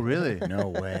episode. Oh, really? No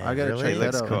way. I gotta Really? check It that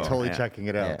looks out. cool. I'm totally Yeah. checking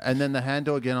it out. Yeah. And then the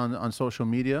handle again on social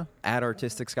media. At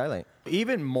Artistic Skylight.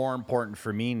 Even more important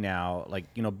for me now, like,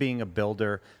 being a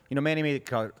builder, Manny made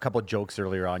a couple of jokes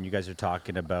earlier on. You guys are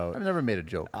talking about. I've never made a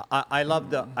joke. I love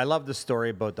the story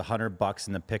about the $100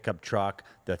 in the pickup truck,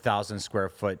 the 1,000 square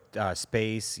foot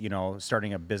space.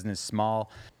 Starting a business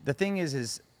small. The thing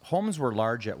is homes were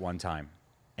large at one time,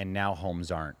 and now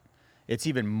homes aren't. It's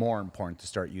even more important to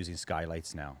start using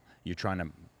skylights now. You're trying to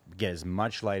get as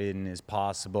much light in as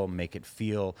possible, make it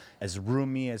feel as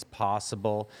roomy as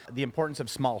possible. The importance of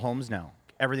small homes now.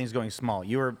 Everything's going small.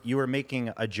 You were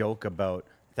making a joke about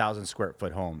 1,000 square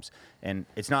foot homes, and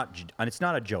it's not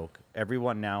a joke.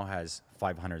 Everyone now has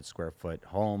 500 square foot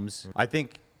homes. I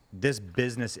think this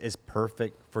business is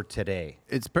perfect for today.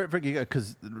 It's perfect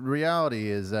because the reality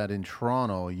is that in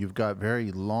Toronto, you've got very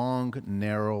long,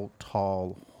 narrow,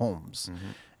 tall homes.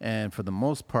 And for the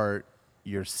most part,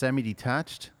 you're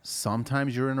semi-detached.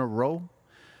 Sometimes you're in a row.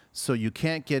 So you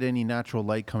can't get any natural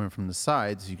light coming from the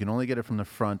sides. You can only get it from the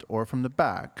front or from the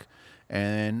back.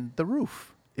 And the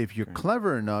roof. If you're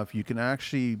clever enough, you can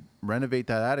actually renovate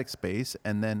that attic space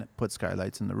and then put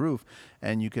skylights in the roof.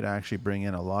 And you could actually bring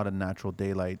in a lot of natural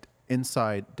daylight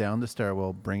inside, down the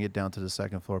stairwell, bring it down to the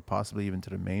second floor, possibly even to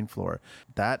the main floor.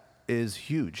 That is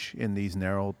huge in these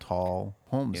narrow, tall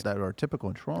homes that are typical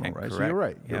in Toronto, And right? So correct. you're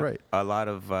right. You're Yeah. right. A lot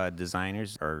of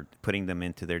designers are putting them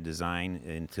into their design,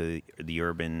 into the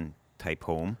urban type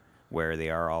home, where they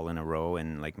are all in a row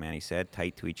and, like Manny said,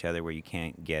 tight to each other, where you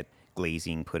can't get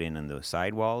glazing put in on the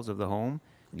side walls of the home.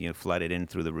 Flood it in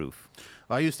through the roof.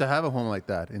 I used to have a home like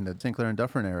that in the St. Clair and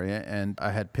Dufferin area, and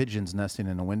I had pigeons nesting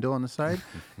in a window on the side,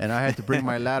 and I had to bring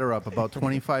my ladder up about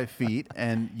 25 feet,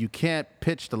 and you can't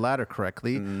pitch the ladder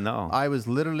correctly. No. I was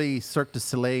literally Cirque du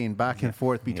Soleil back and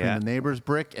forth between Yeah. the neighbor's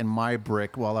brick and my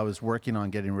brick while I was working on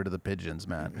getting rid of the pigeons,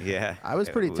 man. Yeah. I was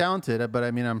pretty talented, but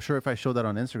I mean, I'm sure if I showed that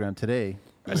on Instagram today,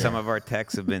 Some of our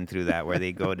techs have been through that, where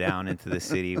they go down into the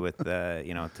city with,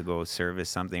 to go service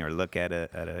something or look at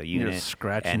a unit,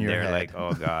 scratching and your they're head. like,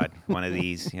 "Oh God, one of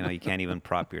these." You can't even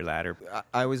prop your ladder.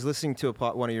 I was listening to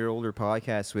one of your older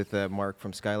podcasts with Mark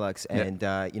from Skylights, and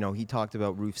he talked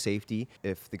about roof safety.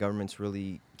 If the government's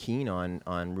really keen on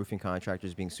roofing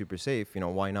contractors being super safe,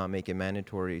 why not make it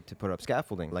mandatory to put up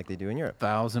scaffolding like they do in Europe?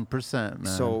 1,000%, man.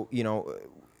 So,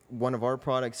 one of our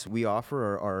products we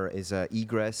offer is a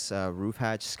egress roof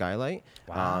hatch skylight.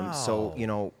 Wow. So,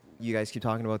 you guys keep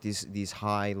talking about these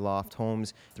high loft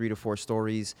homes, 3 to 4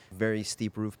 stories, very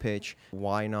steep roof pitch.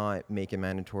 Why not make it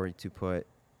mandatory to put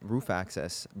roof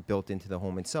access built into the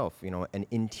home itself? An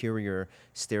interior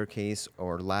staircase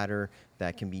or ladder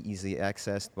that can be easily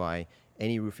accessed by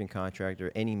any roofing contractor,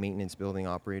 any maintenance building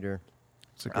operator.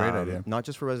 it's a great idea. Not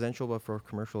just for residential, but for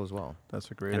commercial as well. That's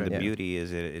a great And idea. the beauty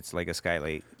is it's like a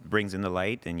skylight. Brings in the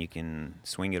light, and you can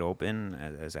swing it open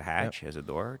as a hatch, as a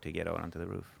door, to get out onto the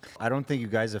roof. I don't think you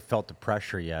guys have felt the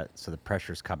pressure yet, so the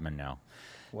pressure's coming now.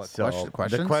 What, So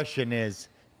questions? the question is,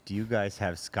 do you guys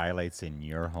have skylights in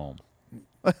your home?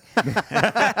 It's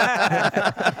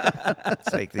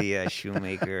like the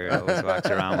shoemaker always walks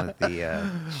around with the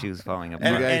shoes falling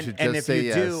apart. You guys should and just if say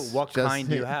you do, yes. what Just kind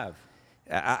do you say- have?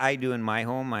 I do in my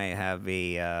home. I have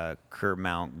a curb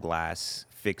mount glass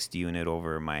fixed unit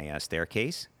over my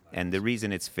staircase. And the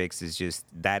reason it's fixed is just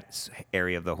that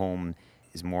area of the home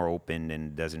is more open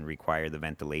and doesn't require the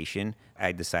ventilation.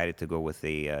 I decided to go with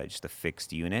just a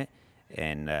fixed unit.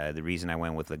 And the reason I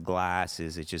went with the glass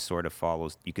is it just sort of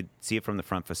follows. You could see it from the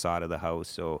front facade of the house.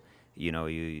 So,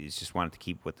 you just wanted to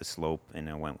keep with the slope, and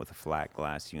I went with a flat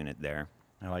glass unit there.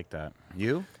 I like that.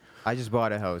 You? I just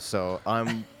bought a house, so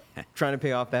I'm trying to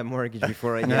pay off that mortgage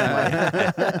before I get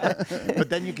mine. But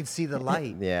then you can see the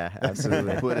light. Yeah,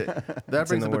 absolutely. That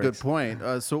brings the up a good works. point.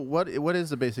 So what is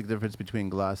the basic difference between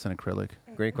glass and acrylic?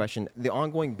 Great question. The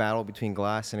ongoing battle between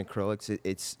glass and acrylics,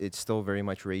 it's still very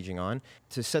much raging on.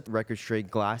 To set the record straight,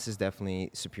 glass is definitely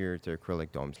superior to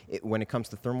acrylic domes. When it comes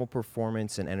to thermal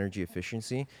performance and energy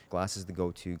efficiency, glass is the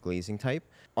go-to glazing type.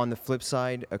 On the flip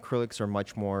side, acrylics are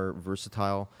much more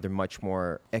versatile. They're much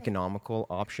more economical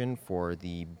option for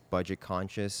the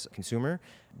budget-conscious consumer.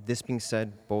 This being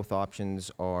said, both options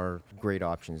are great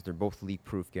options. They're both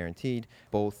leak-proof guaranteed,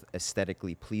 both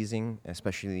aesthetically pleasing,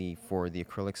 especially for the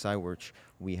acrylic side, which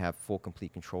we have full,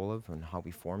 complete control of and how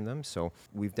we form them. So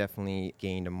we've definitely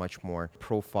gained a much more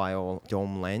profile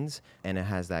dome lens, and it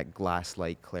has that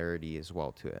glass-like clarity as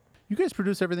well to it. You guys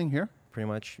produce everything here? Pretty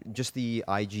much. Just the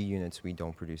IG units we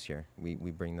don't produce here. We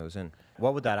bring those in.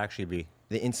 What would that actually be?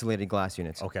 The insulated glass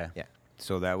units. Okay. Yeah.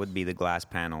 So that would be the glass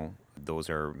panel. Those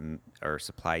are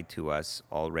supplied to us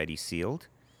already sealed,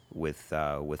 with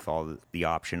all the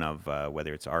option of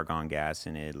whether it's argon gas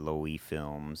in it, low E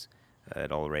films.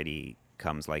 It already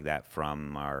comes like that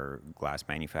from our glass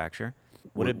manufacturer.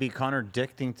 Would it be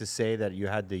contradicting to say that you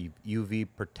had the UV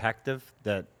protective,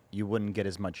 that you wouldn't get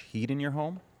as much heat in your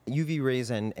home? UV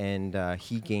rays and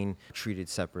heat gain treated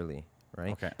separately,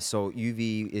 right? Okay. So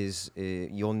UV is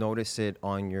you'll notice it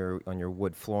on your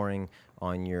wood flooring,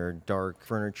 on your dark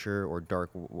furniture or dark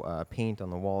paint on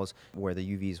the walls, where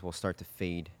the UVs will start to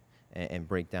fade and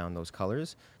break down those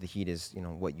colors. The heat is,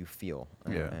 what you feel,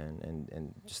 Yeah.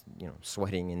 and just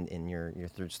sweating in your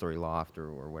third story loft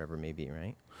or whatever it may be,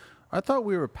 right? I thought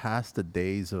we were past the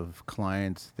days of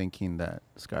clients thinking that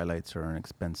skylights are an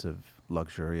expensive,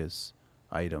 luxurious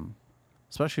item,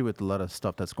 especially with a lot of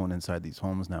stuff that's going inside these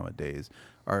homes nowadays.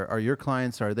 Are your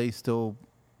clients, are they still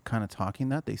kind of talking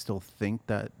that? They still think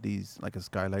that like a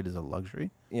skylight is a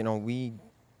luxury? We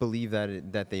believe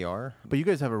that they are. But you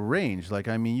guys have a range. Like,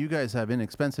 I mean, you guys have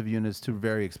inexpensive units to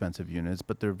very expensive units,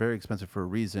 but they're very expensive for a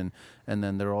reason. And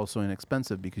then they're also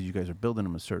inexpensive because you guys are building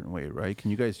them a certain way, right?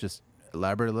 Can you guys just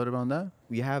elaborate a little bit on that?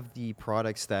 We have the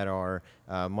products that are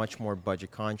much more budget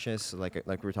conscious, like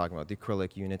we were talking about, the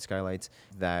acrylic unit skylights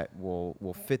that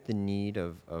will fit the need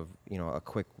of a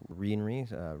quick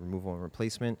removal and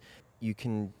replacement. You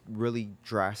can really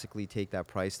drastically take that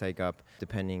price tag up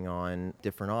depending on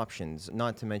different options,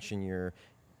 not to mention your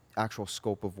actual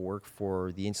scope of work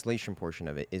for the installation portion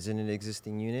of it. Is it an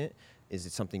existing unit? Is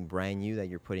it something brand new that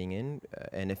you're putting in?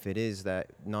 And if it is, that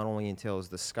not only entails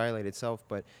the skylight itself,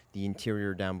 but the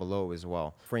interior down below as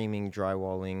well. Framing,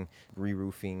 drywalling,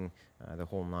 re-roofing, the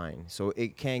whole nine. So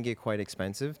it can get quite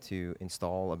expensive to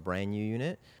install a brand new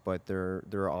unit, but there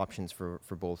are options for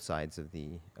both sides of the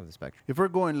spectrum. If we're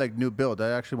going like new build, I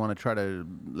actually want to try to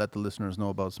let the listeners know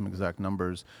about some exact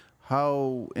numbers.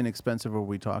 How inexpensive are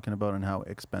we talking about, and how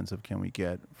expensive can we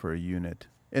get for a unit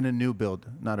in a new build,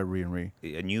 not a re-and-re?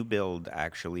 A new build,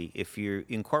 actually, if you're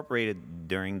incorporated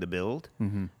during the build,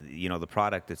 the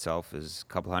product itself is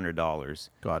a couple $100.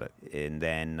 Got it. And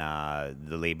then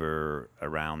the labor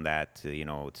around that,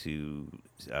 to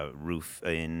roof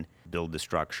in, build the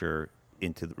structure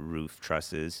into the roof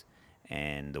trusses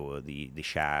and the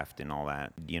shaft and all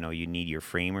that. You need your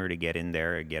framer to get in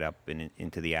there, get up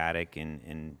into the attic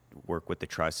and work with the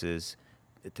trusses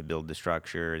to build the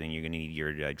structure. Then you're going to need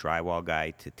your drywall guy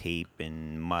to tape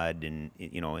and mud and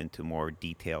into more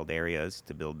detailed areas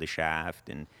to build the shaft.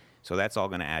 And so that's all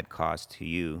going to add cost to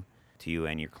you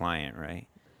and your client, right?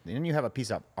 Then you have a piece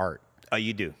of art. Oh,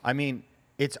 you do. I mean,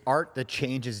 it's art that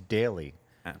changes daily.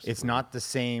 Absolutely. It's not the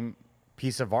same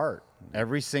piece of art.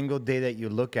 Every single day that you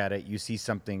look at it, you see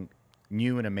something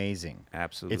new and amazing.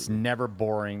 Absolutely. It's never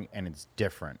boring, and it's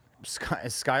different.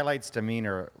 Skylights to me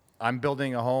are, I'm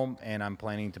building a home and I'm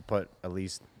planning to put at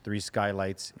least 3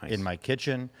 skylights in my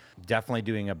kitchen. Definitely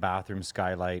doing a bathroom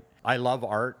skylight. I love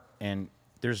art, and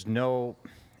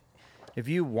if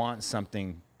you want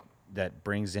something that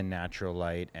brings in natural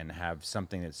light and have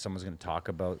something that someone's going to talk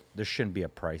about, there shouldn't be a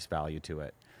price value to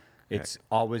it. It's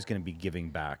always going to be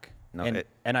giving back. No,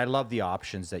 and I love the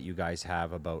options that you guys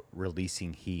have about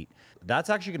releasing heat. That's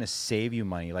actually going to save you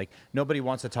money. Like, nobody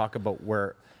wants to talk about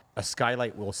where a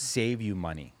skylight will save you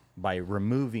money by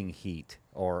removing heat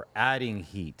or adding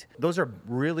heat. Those are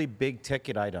really big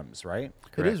ticket items, right?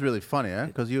 It is really funny,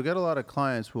 because you get a lot of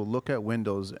clients who will look at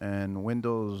windows, and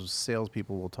windows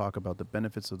salespeople will talk about the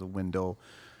benefits of the window,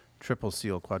 triple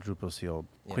seal, quadruple seal,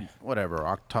 whatever,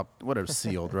 octuple, whatever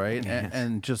sealed, right?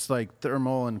 And just like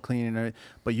thermal and cleaning.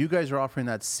 But you guys are offering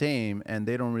that same, and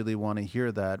they don't really want to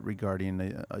hear that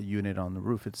regarding a unit on the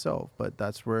roof itself. But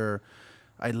that's where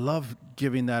I love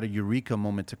giving that a eureka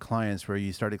moment to clients, where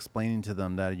you start explaining to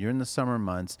them that you're in the summer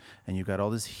months and you've got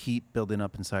all this heat building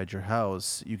up inside your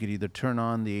house. You could either turn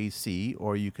on the AC,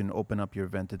 or you can open up your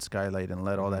vented skylight and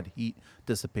let all that heat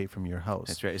dissipate from your house.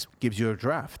 That's right. Gives you a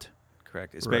draft.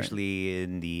 Correct, especially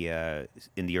in the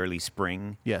early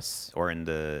spring. Yes. Or in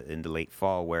the late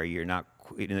fall, where you're not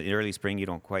in the early spring, you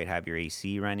don't quite have your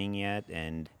AC running yet,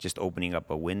 and just opening up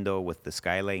a window with the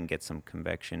skylight and get some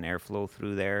convection airflow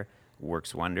through there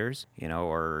works wonders.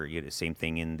 Or same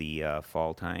thing in the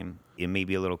fall time. It may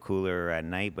be a little cooler at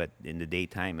night, but in the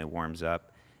daytime it warms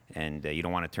up, and you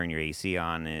don't want to turn your AC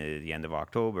on at the end of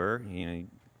October. You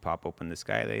pop open the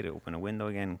skylight, open a window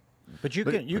again. But you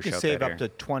can save up air. to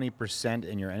 20%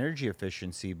 in your energy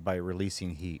efficiency by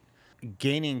releasing heat.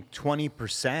 Gaining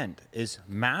 20% is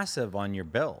massive on your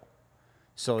bill.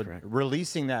 So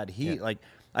releasing that heat,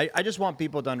 I just want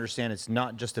people to understand, it's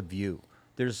not just a view.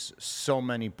 There's so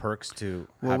many perks to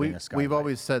having a skylight. We've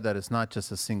always said that it's not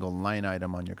just a single line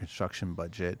item on your construction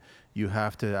budget. You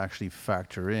have to actually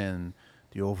factor in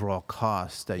the overall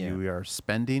cost that you are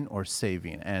spending or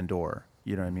saving and or,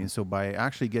 you know what I mean? So by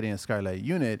actually getting a Skylight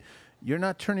unit, you're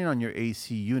not turning on your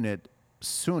AC unit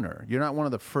sooner. You're not one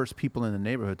of the first people in the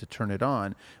neighborhood to turn it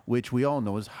on, which we all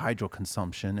know is hydro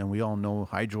consumption, and we all know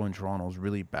hydro in Toronto is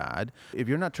really bad. If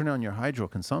you're not turning on your hydro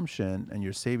consumption and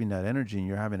you're saving that energy and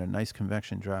you're having a nice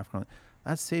convection draft,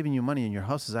 that's saving you money, and your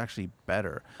house is actually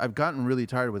better. I've gotten really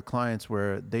tired with clients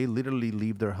where they literally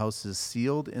leave their houses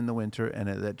sealed in the winter and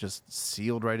that just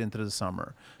sealed right into the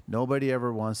summer. Nobody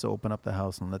ever wants to open up the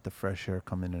house and let the fresh air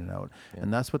come in and out. Yeah.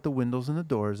 And that's what the windows and the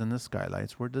doors and the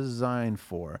skylights were designed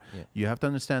for. Yeah. You have to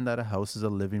understand that a house is a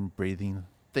living, breathing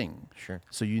thing. Sure.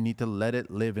 So you need to let it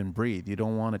live and breathe. You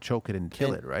don't want to choke it and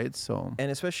kill it, right? So.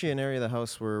 And especially an area of the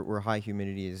house where high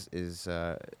humidity is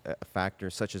a factor,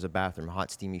 such as a bathroom, hot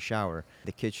steamy shower,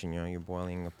 the kitchen. You're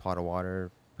boiling a pot of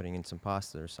water, putting in some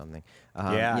pasta or something.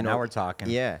 Now we're talking.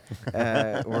 Yeah,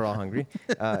 we're all hungry.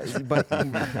 But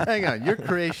hang on, your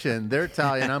creation. They're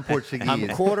Italian. I'm Portuguese. I'm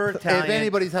quarter Italian. If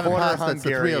anybody's having pasta, it's the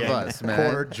three of Hungarian, us, man.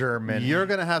 Quarter German. You're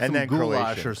gonna have some goulash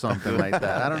Croatian. or something like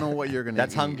that. I don't know what you're gonna.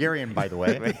 That's eat. Hungarian, by the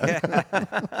way.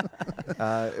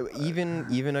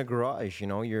 Even a garage.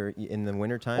 You're in the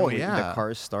wintertime. Oh, when yeah. the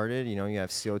car's started. You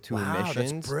have CO2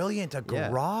 emissions. That's brilliant. A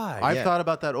garage. I've thought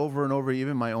about that over and over.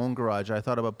 Even my own garage, I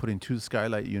thought about putting 2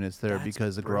 skylight units there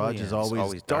because the garage is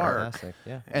always dark.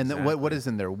 Yeah. And what is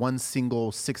in there? One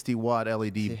single 60-watt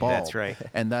LED bulb. That's right.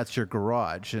 And that's your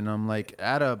garage. And I'm like,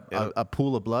 add a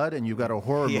pool of blood, and you've got a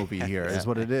horror movie here. Is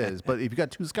what it is. But if you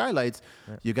got 2 skylights,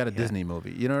 you got a Disney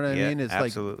movie. You know what I mean? It's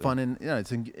absolutely. like fun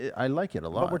and I like it a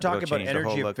lot. But we're talking about change the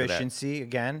whole energy look of that. efficiency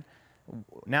again.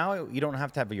 Now you don't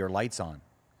have to have your lights on.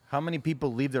 How many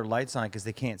people leave their lights on because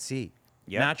they can't see?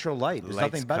 Yep. Natural light. There's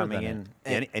Lights nothing better coming than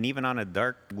in. it. And even on a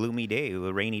dark, gloomy day, a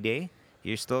rainy day,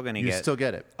 you're still going to You still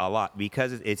get it. a lot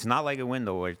because it's not like a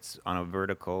window where it's on a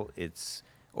vertical. It's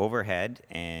overhead,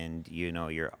 and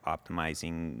you're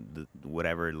optimizing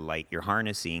whatever light you're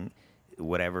harnessing,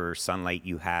 whatever sunlight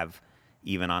you have,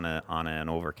 even on an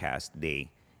overcast day.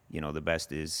 The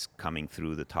best is coming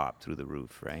through the top, through the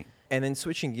roof, right? And then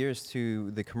switching gears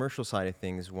to the commercial side of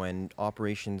things, when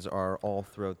operations are all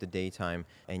throughout the daytime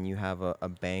and you have a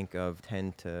bank of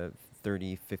 10 to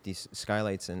 30, 50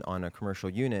 skylights on a commercial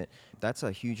unit, that's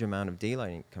a huge amount of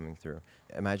daylighting coming through.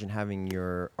 Imagine having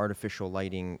your artificial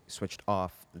lighting switched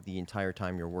off the entire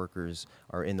time your workers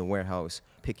are in the warehouse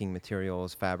picking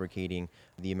materials, fabricating.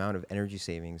 The amount of energy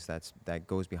savings that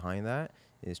goes behind that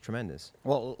is tremendous.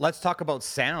 Well, let's talk about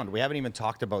sound. We haven't even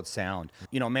talked about sound.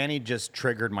 Manny just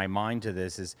triggered my mind to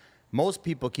this. Is most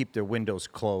people keep their windows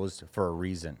closed for a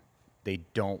reason. They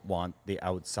don't want the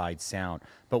outside sound.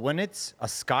 But when it's a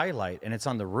skylight and it's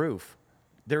on the roof,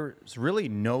 there's really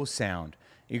no sound.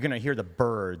 You're going to hear the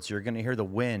birds. You're going to hear the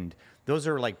wind. Those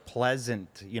are like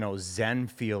pleasant, zen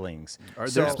feelings. Are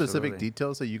there specific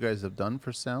details that you guys have done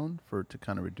for sound to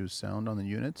kind of reduce sound on the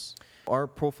units? Our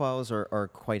profiles are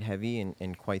quite heavy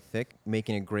and quite thick,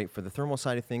 making it great for the thermal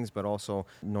side of things, but also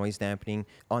noise dampening.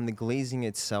 On the glazing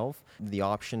itself, the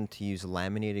option to use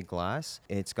laminated glass,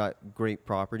 it's got great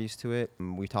properties to it.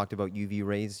 We talked about UV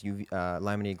rays.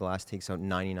 Laminated glass takes out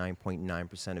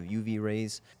 99.9% of UV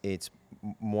rays. It's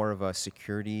more of a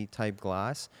security type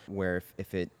glass where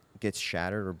if it gets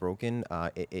shattered or broken,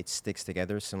 it sticks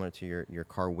together similar to your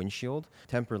car windshield,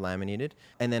 temper laminated.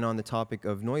 And then on the topic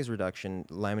of noise reduction,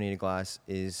 laminated glass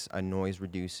is a noise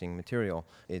reducing material.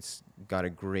 It's got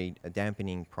a great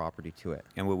dampening property to it.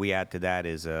 And what we add to that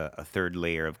is a third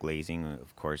layer of glazing.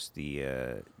 Of course,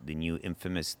 the new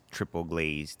infamous triple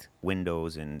glazed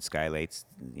windows and skylights,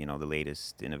 the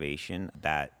latest innovation.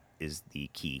 That is the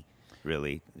key,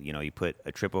 really. You put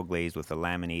a triple glaze with a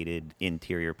laminated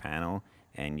interior panel,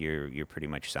 and you're pretty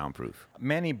much soundproof.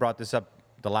 Manny brought this up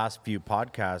the last few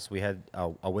podcasts. We had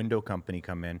a window company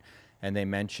come in, and they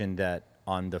mentioned that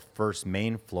on the first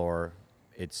main floor,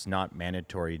 it's not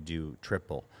mandatory to do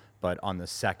triple. But on the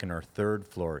second or third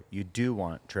floor, you do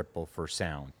want triple for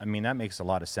sound. I mean, that makes a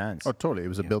lot of sense. Oh, totally. It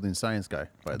was a building science guy,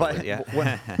 by the way.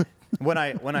 Yeah. When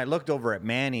I looked over at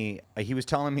Manny, he was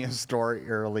telling me a story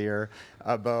earlier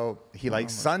about he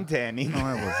likes suntanning. No,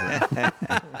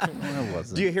 I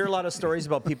wasn't. Do you hear a lot of stories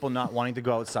about people not wanting to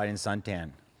go outside and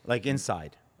suntan, like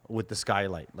inside with the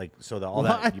skylight, like so all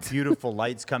that beautiful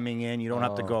lights coming in? You don't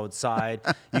have to go outside.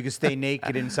 You can stay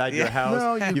naked inside your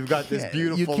house. No, You've got this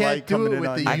beautiful you can't light do coming it in with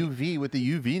on the you. UV. With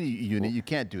the UV unit, you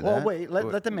can't do that. Well, wait,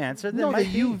 let them answer. No, the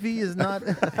UV is not.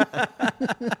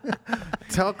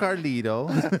 Tell Carlito.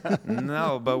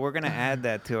 No, but we're going to add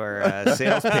that to our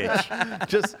sales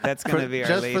pitch. That's going to be our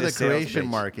just latest for the sales creation pitch.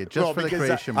 market. Just for the because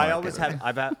creation market.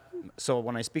 I've had So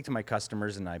when I speak to my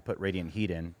customers and I put radiant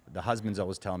heat in, the husband's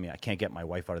always telling me I can't get my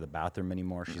wife out of the bathroom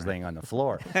anymore. She's laying on the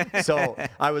floor. So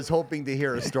I was hoping to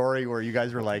hear a story where you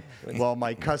guys were like, well,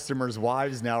 my customers'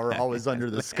 wives now are always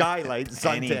under the skylight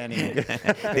sun tanning.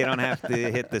 They don't have to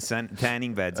hit the sun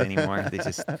tanning beds anymore. They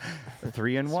just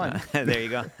 3 in 1. there you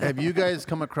go. Have you guys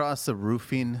come across a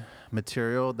roofing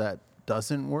material that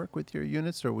doesn't work with your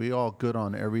units? Or are we all good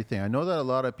on everything? I know that a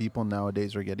lot of people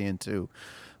nowadays are getting into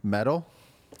metal.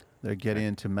 They're getting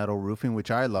into metal roofing,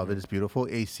 which I love. It is beautiful.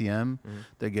 ACM,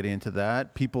 they're getting into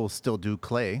that. People still do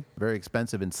clay, very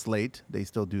expensive, and slate. They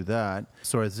still do that.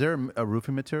 So is there a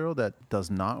roofing material that does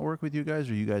not work with you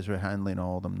guys, or you guys are handling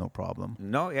all of them no problem?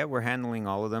 No, yeah, we're handling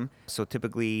all of them. So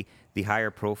typically, the higher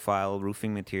profile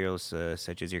roofing materials,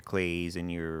 such as your clays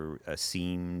and your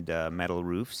seamed metal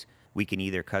roofs, we can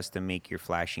either custom make your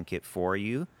flashing kit for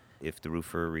you if the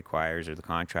roofer requires or the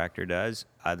contractor does.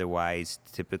 Otherwise,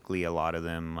 typically a lot of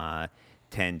them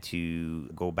tend to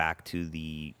go back to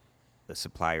the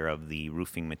supplier of the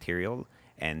roofing material,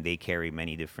 and they carry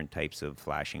many different types of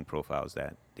flashing profiles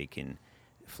that they can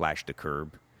flash the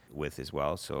curb with as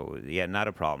well. So yeah, not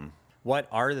a problem. What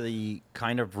are the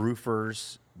kind of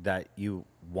roofers that you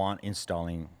want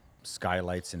installing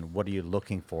skylights, and what are you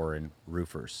looking for in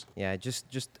roofers? Yeah, just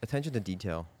attention to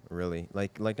detail, really.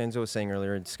 Like Denzo was saying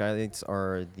earlier, skylights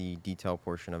are the detail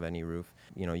portion of any roof.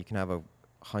 You know, you can have a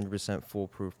 100%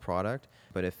 foolproof product,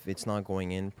 but if it's not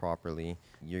going in properly,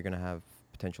 you're going to have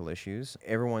potential issues.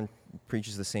 Everyone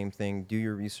preaches the same thing. Do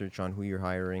your research on who you're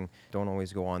hiring. Don't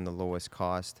always go on the lowest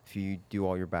cost. If you do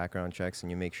all your background checks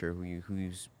and you make sure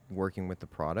who's working with the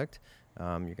product,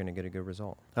 you're going to get a good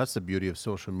result. That's the beauty of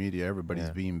social media. Everybody's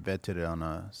being vetted on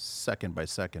a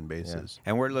second-by-second basis.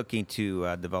 And we're looking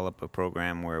to develop a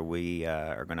program where we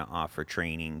are going to offer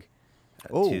training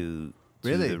to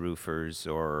really? the roofers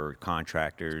or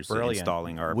contractors Brilliant.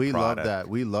 installing our We product. love that.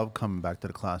 We love coming back to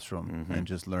the classroom and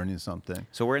just learning something.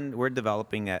 So we're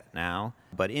developing it now,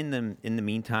 but in the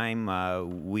meantime,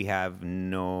 we have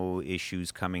no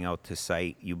issues coming out to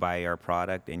site. You buy our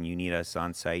product and you need us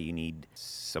on site. You need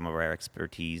some of our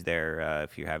expertise there.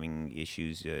 If you're having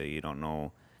issues, you don't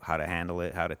know how to handle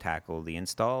it, how to tackle the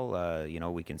install.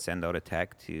 We can send out a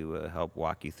tech to help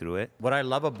walk you through it. What I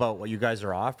love about what you guys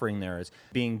are offering there is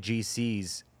being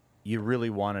GCs, you really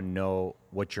want to know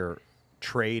what your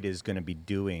trade is going to be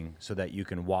doing so that you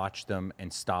can watch them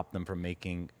and stop them from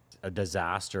making a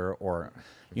disaster or,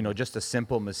 just a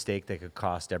simple mistake that could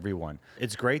cost everyone.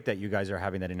 It's great that you guys are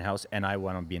having that in-house, and I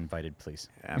want to be invited, please.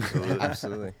 Absolutely.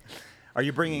 Absolutely. Are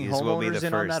you bringing This will be homeowners the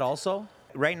in on first. that also?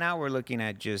 Right now, we're looking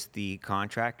at just the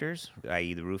contractors,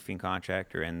 i.e. the roofing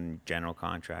contractor and general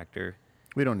contractor.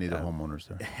 We don't need the homeowners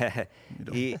there.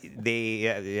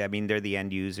 They're the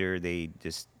end user. They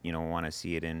just, want to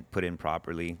see it put in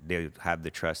properly. They have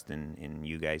the trust in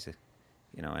you guys,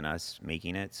 and us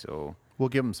making it. So We'll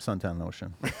give them suntan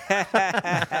lotion.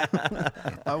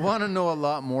 I want to know a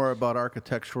lot more about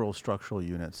architectural structural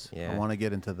units. Yeah. I want to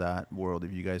get into that world.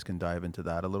 If you guys can dive into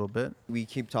that a little bit. We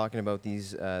keep talking about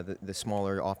these, the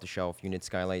smaller off-the-shelf unit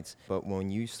skylights, but when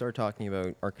you start talking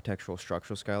about architectural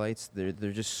structural skylights,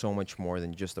 they're just so much more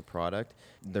than just a product.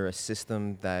 They're a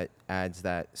system that adds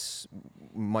that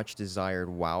much desired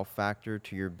wow factor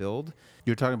to your build.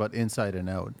 You're talking about inside and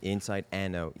out. Inside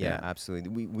and out, yeah, Yeah.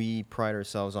 absolutely. We pride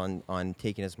ourselves on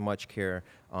taking as much care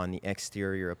on the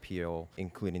exterior appeal,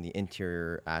 including the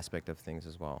interior aspect of things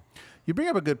as well. You bring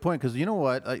up a good point because you know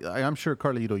what? I'm sure,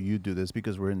 Carlito, you do this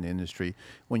because we're in the industry.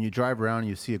 When you drive around and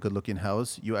you see a good-looking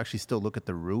house, you actually still look at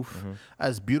the roof.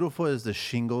 As beautiful as the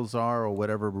shingles are or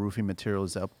whatever roofing material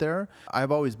is up there,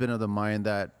 I've always been of the mind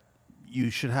that you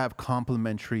should have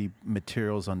complementary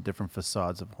materials on different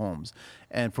facades of homes.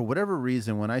 And for whatever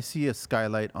reason, when I see a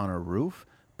skylight on a roof,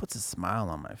 it puts a smile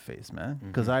on my face, man.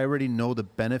 Because I already know the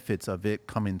benefits of it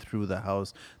coming through the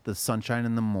house, the sunshine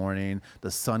in the morning,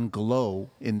 the sun glow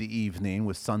in the evening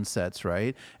with sunsets,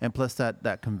 right? And plus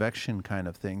that convection kind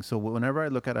of thing. So whenever I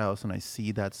look at a house and I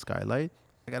see that skylight,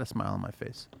 I got a smile on my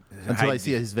face. Until I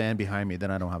see his van behind me, then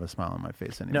I don't have a smile on my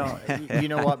face anymore. No, you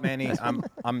know what, Manny?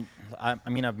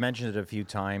 I've mentioned it a few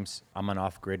times. I'm an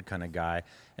off-grid kind of guy,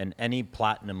 and any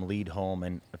platinum LEED home,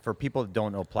 and for people that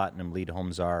don't know platinum LEED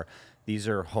homes are, these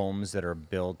are homes that are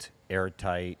built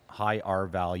airtight, high R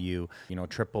value,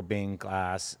 triple pane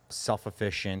glass,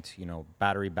 self-efficient,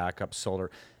 battery backup, solar.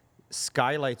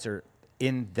 Skylights are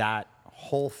in that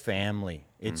whole family.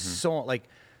 It's so like.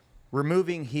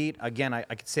 Removing heat, again, I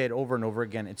could say it over and over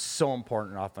again, it's so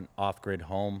important off an off-grid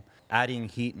home. Adding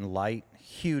heat and light,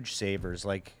 huge savers.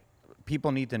 Like,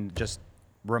 people need to just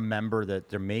remember that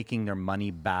they're making their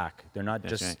money back. They're not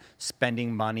That's just right.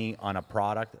 spending money on a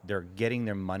product. They're getting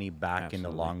their money back in the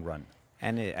Absolutely. long run.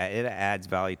 And it adds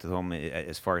value to the home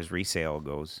as far as resale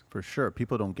goes. For sure.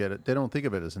 People don't get it. They don't think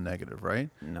of it as a negative, right?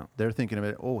 No. They're thinking of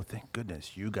it, oh, thank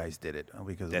goodness you guys did it.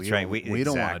 Because That's we right. don't, we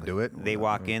don't want to exactly. do it. They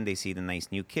walk in, they see the nice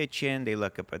new kitchen, they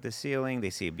look up at the ceiling, they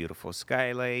see a beautiful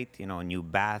skylight, new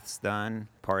baths done,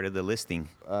 part of the listing.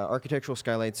 Architectural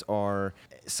skylights are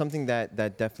something that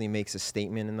definitely makes a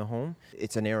statement in the home.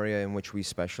 It's an area in which we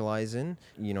specialize in.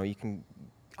 You can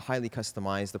highly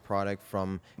customize the product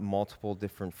from multiple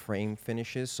different frame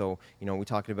finishes. So, we're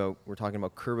talking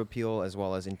about curb appeal as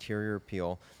well as interior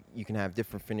appeal. You can have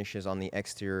different finishes on the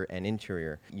exterior and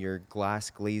interior. Your glass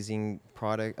glazing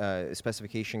product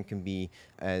specification can be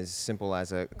as simple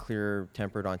as a clear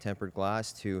tempered on tempered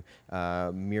glass to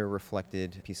mirror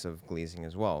reflected piece of glazing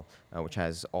as well, which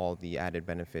has all the added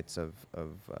benefits of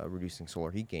reducing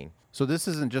solar heat gain. So this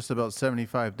isn't just about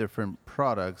 75 different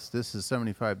products. This is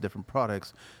 75 different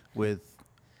products with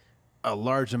a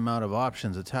large amount of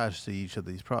options attached to each of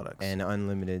these products. And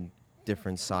unlimited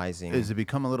different sizing. Does it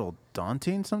become a little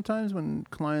daunting sometimes when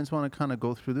clients want to kind of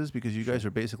go through this because you guys are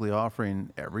basically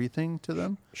offering everything to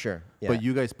them? Sure. Yeah. But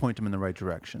you guys point them in the right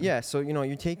direction. Yeah, so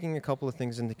you're taking a couple of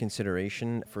things into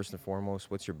consideration. First and foremost,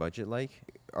 what's your budget like?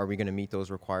 Are we going to meet those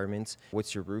requirements?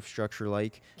 What's your roof structure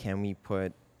like? Can we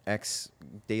put X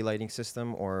daylighting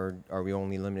system, or are we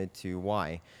only limited to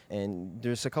Y? And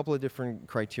there's a couple of different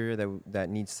criteria that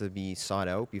needs to be sought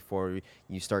out before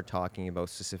you start talking about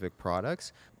specific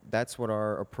products. That's what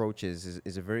our approach is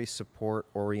a very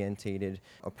support-orientated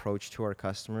approach to our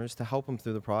customers to help them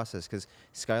through the process, because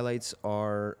skylights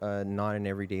are not an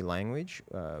everyday language.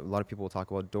 A lot of people will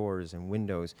talk about doors and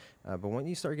windows, but when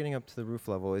you start getting up to the roof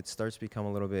level, it starts to become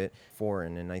a little bit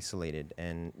foreign and isolated,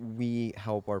 and we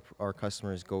help our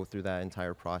customers go through that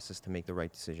entire process to make the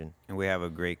right decision. And we have a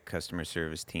great customer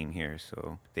service team here,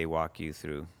 so they walk you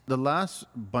through. The last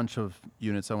bunch of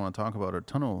units I want to talk about are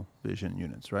tunnel vision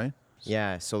units, right?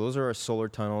 Yeah, so those are our solar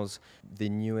tunnels, the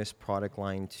newest product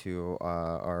line to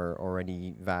our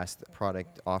already vast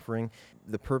product offering.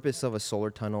 The purpose of a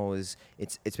solar tunnel is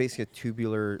it's basically a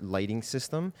tubular lighting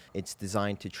system. It's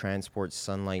designed to transport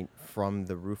sunlight from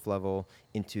the roof level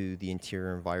into the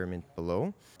interior environment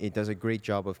below. It does a great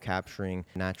job of capturing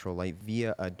natural light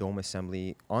via a dome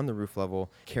assembly on the roof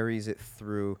level, carries it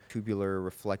through tubular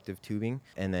reflective tubing,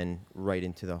 and then right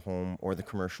into the home or the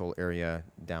commercial area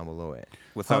down below it.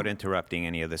 Without interrupting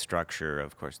any of the structure,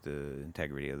 of course, the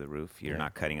integrity of the roof. You're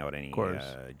not cutting out any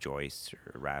joists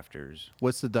or rafters.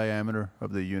 What's the diameter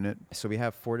of the unit? So we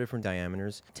have 4 different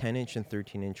diameters. 10-inch and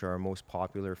 13-inch are our most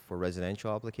popular for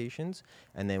residential applications.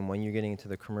 And then when you're getting into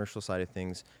the commercial side of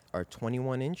things, our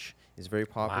 21-inch is very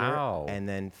popular. Wow. And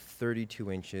then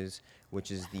 32 inches,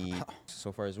 which is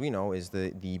so far as we know, is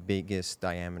the biggest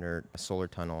diameter solar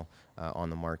tunnel on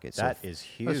the market. That is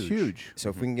huge. That's huge. So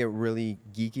if we can get really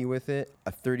geeky with it,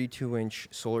 a 32-inch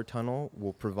solar tunnel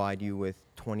will provide you with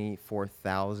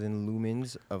 24,000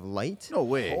 lumens of light. No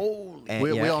way. And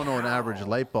We yeah. all know an average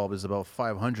light bulb is about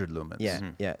 500 lumens. Yeah,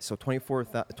 yeah. So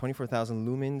 24,000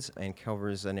 lumens and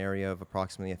covers an area of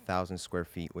approximately 1,000 square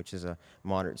feet, which is a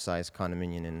moderate-sized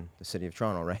condominium in the city of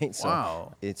Toronto, right? So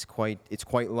Wow. it's quite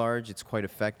large. It's quite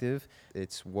effective.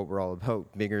 It's what we're all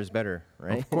about. Bigger is better,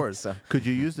 right? Of course. So, Could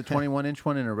you use the 21-inch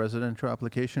one in a residential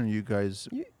application? You guys,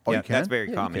 Yeah, you can? that's very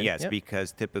you common. can, Yes, yeah.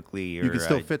 because typically You can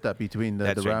still fit that between the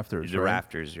that's right, rafters, The right?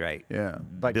 rafters, right? Yeah.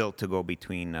 But- built to go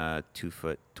between 2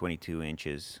 foot 22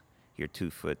 inches. Your 2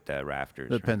 foot rafters.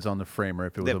 Depends on the framer,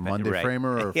 if it was a Dep- Monday right.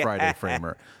 framer or a Friday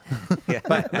framer.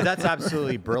 But that's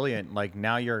absolutely brilliant. Like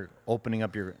now you're opening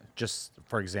up just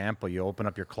for example, you open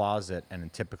up your closet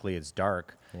and typically it's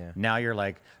dark. Yeah. Now you're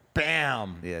like,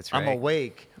 bam, Yeah, that's I'm right.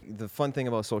 awake. the fun thing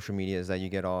about social media is that you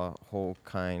get a whole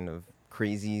kind of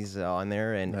crazies on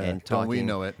there and don't talking, we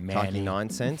know it. Manny. talking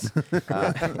nonsense.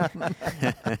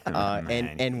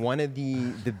 And one of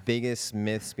the biggest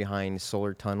myths behind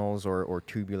solar tunnels or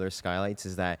tubular skylights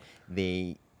is that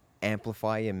they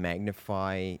amplify and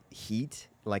magnify heat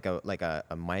like a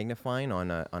magnifying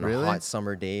on a Really? hot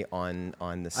summer day on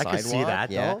the I sidewalk. could see that,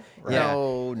 yeah. though.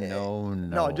 Yeah. No.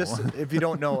 No, just if you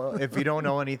don't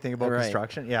know anything about Right.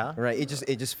 construction, yeah. Right.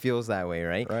 It just feels that way,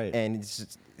 right? Right. And it's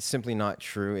just simply not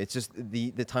true. It's just the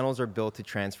tunnels are built to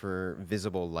transfer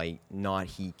visible light, not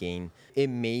heat gain. It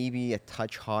may be a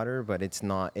touch hotter, but it's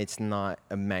not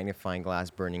a magnifying glass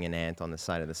burning an ant on the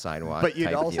side of the sidewalk. But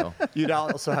type deal. you'd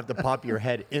also have to pop your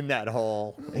head in that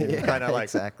hole, kind of like.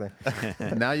 exactly.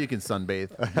 Now you can sunbathe.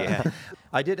 Yeah.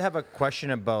 I did have a question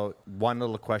about one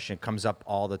little question. It comes up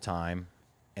all the time,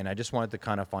 and I just wanted to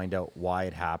kind of find out why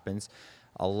it happens.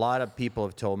 A lot of people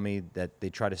have told me that they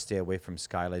try to stay away from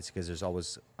skylights because there's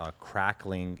always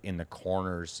crackling in the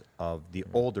corners of the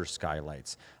older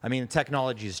skylights. I mean,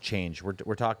 technology has changed.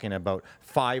 We're talking about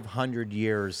 500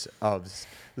 years of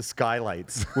the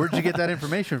skylights. Where'd you get that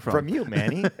information from? From you,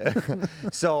 Manny.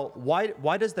 So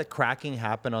why does the cracking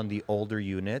happen on the older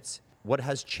units? What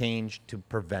has changed to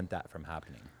prevent that from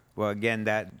happening? Well, again,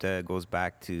 that goes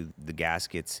back to the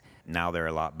gaskets. Now they're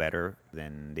a lot better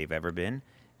than they've ever been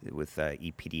with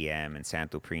EPDM and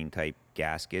Santoprene type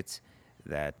gaskets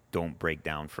that don't break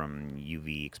down from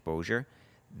UV exposure.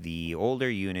 The older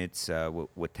units,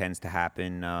 what tends to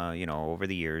happen, over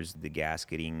the years, the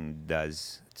gasketing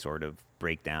does sort of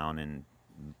break down and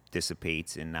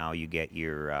dissipates, and now you get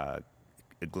your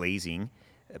glazing.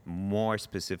 More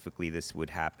specifically, this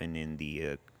would happen in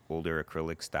the older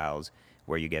acrylic styles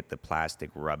where you get the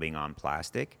plastic rubbing on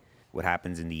plastic. What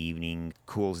happens in the evening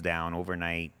cools down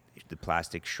overnight. The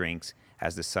plastic shrinks.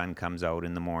 As the sun comes out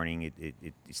in the morning,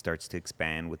 it starts to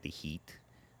expand with the heat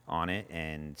on it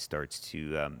and starts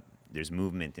to, there's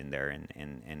movement in there,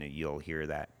 and you'll hear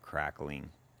that crackling.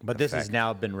 But this has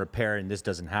now been repaired, and this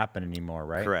doesn't happen anymore,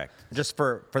 right? Correct. Just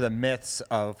for the myths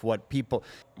of what people,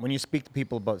 when you speak to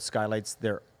people about skylights,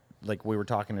 they're, like we were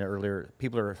talking earlier,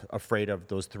 people are afraid of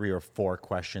those 3 or 4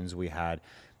 questions we had.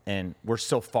 And we're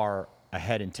so far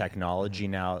ahead in technology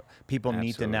now. People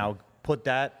need to now put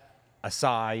that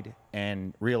aside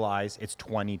and realize it's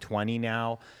 2020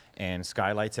 now, and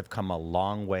skylights have come a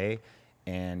long way,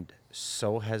 and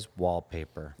so has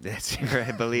wallpaper. That's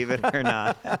right, believe it or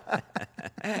not.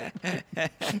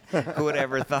 Who would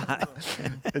ever thought?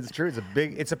 It's true.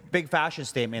 It's a big fashion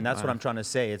statement. That's what I'm trying to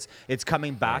say. It's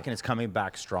coming back, and it's coming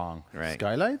back strong. Right.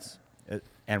 Skylights?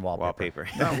 And wallpaper.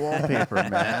 Not wallpaper,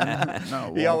 man.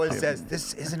 Not He always wallpaper. says,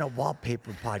 "This isn't a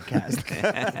wallpaper podcast."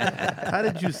 How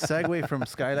did you segue from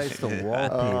skylights to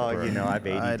wallpaper? Oh, I've ADD.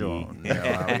 I don't know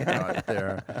how we got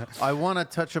there. I want to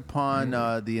touch upon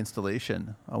the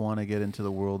installation. I want to get into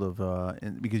the world of,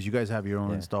 because you guys have your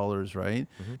own installers, right?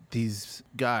 Mm-hmm. These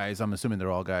guys, I'm assuming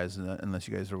they're all guys, unless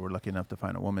you guys were lucky enough to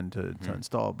find a woman to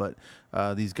install. But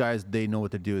these guys, they know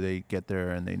what to do. They get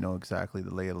there and they know exactly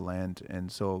the lay of the land.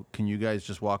 And so can you guys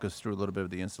just walk us through a little bit of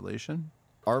the installation?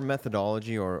 Our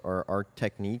methodology or our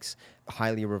techniques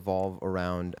highly revolve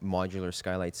around modular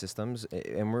skylight systems,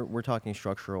 and we're talking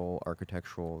structural,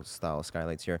 architectural style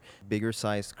skylights here. Bigger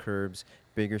sized curbs,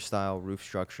 bigger style roof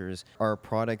structures. Our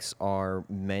products are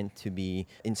meant to be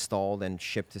installed and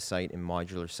shipped to site in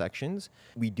modular sections.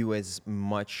 We do as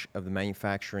much of the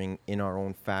manufacturing in our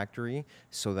own factory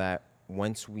so that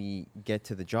once we get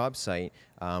to the job site,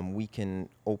 we can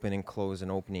open and close an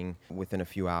opening within a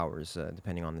few hours,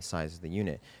 depending on the size of the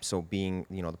unit. So being,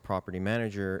 the property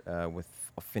manager with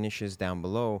finishes down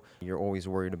below, you're always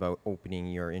worried about opening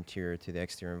your interior to the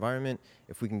exterior environment.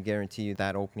 If we can guarantee you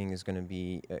that opening is going to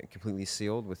be completely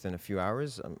sealed within a few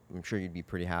hours, I'm sure you'd be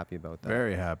pretty happy about that.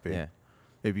 Very happy. Yeah.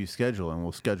 If you schedule, and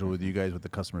we'll schedule with you guys with the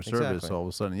customer service, Exactly. so all of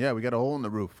a sudden, we got a hole in the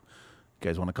roof. You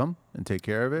guys want to come and take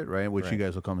care of it, right? Which you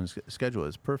guys will come and schedule.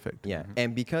 It's perfect. Yeah,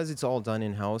 and because it's all done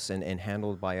in-house and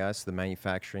handled by us, the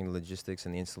manufacturing, the logistics,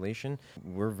 and the installation,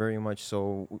 we're very much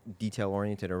so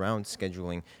detail-oriented around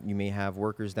scheduling. You may have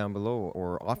workers down below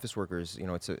or office workers.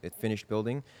 It's a finished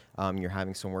building. You're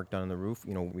having some work done on the roof.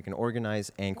 We can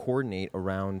organize and coordinate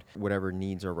around whatever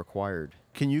needs are required.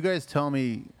 Can you guys tell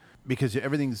me, because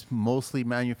everything's mostly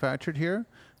manufactured here,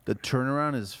 the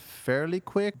turnaround is fairly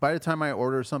quick. By the time I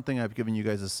order something, I've given you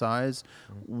guys a size.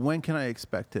 When can I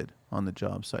expect it on the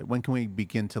job site? When can we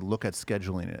begin to look at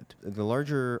scheduling it? The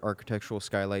larger architectural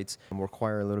skylights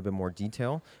require a little bit more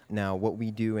detail. Now, what we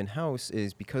do in-house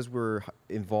is, because we're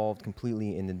involved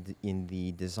completely in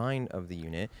the design of the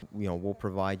unit, we'll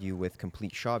provide you with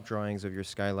complete shop drawings of your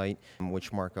skylight,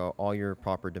 which mark out all your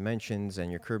proper dimensions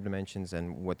and your curb dimensions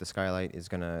and what the skylight is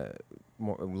going to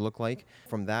look like.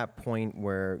 From that point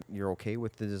where you're okay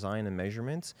with the design and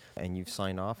measurements and you've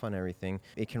signed off on everything,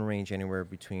 it can range anywhere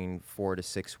between 4 to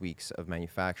 6 weeks of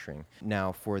manufacturing.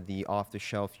 Now, for the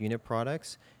off-the-shelf unit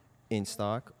products, in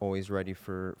stock, always ready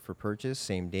for purchase,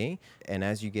 same day. And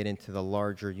as you get into the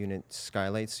larger unit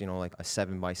skylights, like a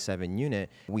 7x7 unit,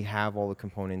 we have all the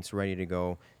components ready to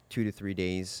go 2 to 3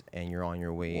 days, and you're on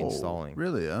your way installing.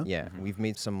 Really, huh? Yeah, we've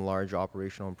made some large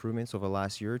operational improvements over the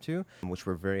last year or two, which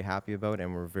we're very happy about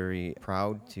and we're very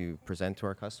proud to present to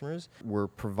our customers. We're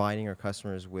providing our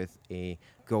customers with a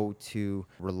go-to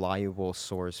reliable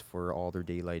source for all their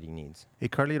day lighting needs. Hey,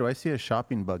 Carlito, I see a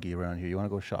shopping buggy around here. You want to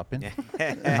go shopping?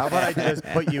 How about I just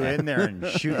put you in there and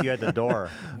shoot you at the door?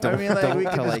 I mean, like, don't we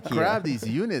can tell just IKEA. grab these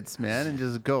units, man, and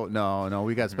just go. No,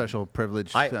 we got special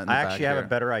privilege. I in the back actually have here. a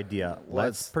better idea. What's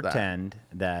Let's that? pretend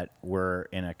that we're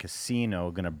in a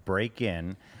casino, going to break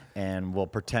in, and we'll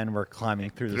pretend we're climbing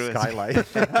through the skylight.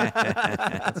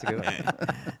 That's a good one.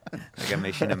 Like a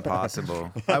Mission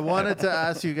Impossible. I wanted to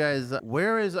ask you guys,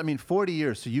 40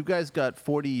 years. So you guys got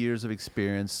 40 years of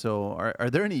experience. So are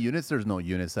there any units? There's no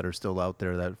units that are still out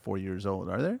there that are 4 years old,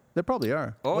 are there? There probably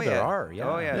are. Oh, Well, yeah. there are, yeah.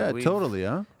 Oh, yeah. Yeah, totally,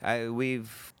 huh?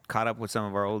 We've caught up with some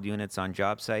of our old units on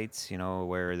job sites,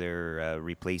 where they're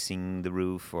replacing the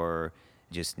roof or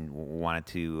just wanted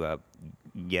to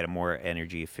get a more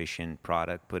energy efficient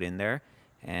product put in there.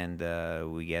 And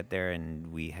we get there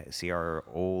and we see our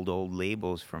old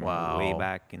labels from Wow. way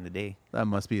back in the day. That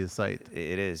must be a sight.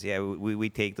 It is. Yeah, we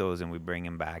take those and we bring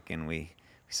them back and we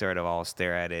sort of all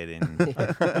stare at it and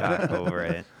talk over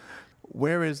it.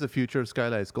 Where is the future of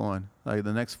Skylights going? Like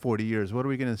the next 40 years, what are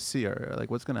we going to see? Like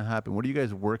what's going to happen? What are you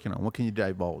guys working on? What can you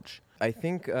divulge? I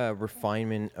think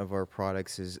refinement of our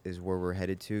products is where we're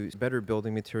headed to. Better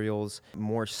building materials,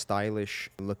 more stylish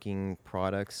looking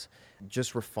products,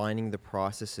 just refining the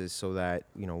processes so that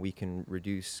we can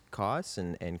reduce costs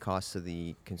and costs to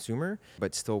the consumer,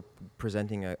 but still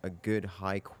presenting a good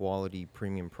high quality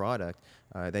premium product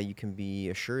that you can be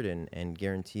assured and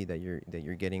guarantee that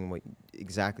you're getting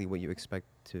exactly what you expect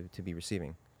to be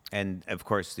receiving. And of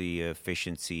course, the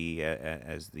efficiency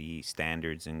as the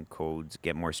standards and codes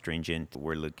get more stringent,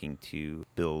 we're looking to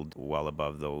build well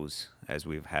above those as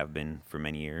we have been for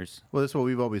many years. Well, that's what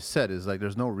we've always said is like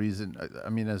there's no reason. I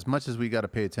mean, as much as we got to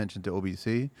pay attention to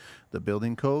OBC, the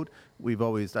building code,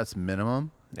 that's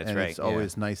minimum. That's and right, It's yeah.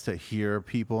 always nice to hear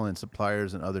people and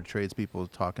suppliers and other tradespeople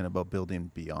talking about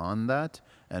building beyond that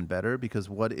and better, because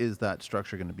what is that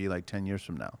structure going to be like 10 years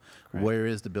from now? Right. Where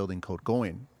is the building code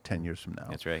going 10 years from now?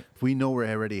 That's right. If we know we're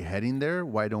already heading there,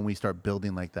 why don't we start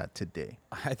building like that today?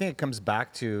 I think it comes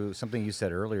back to something you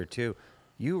said earlier, too.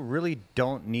 You really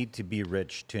don't need to be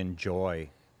rich to enjoy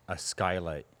a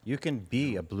skylight. You can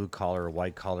be a blue-collar,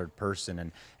 white-collared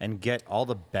person and get all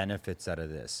the benefits out of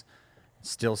this.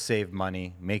 Still save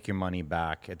money, make your money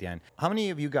back at the end. How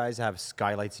many of you guys have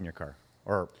skylights in your car?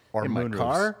 Or In my moon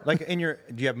car? roofs? Like do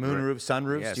you have moon roofs,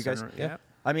 sunroofs? Yeah, Do you guys? sunroof, yeah.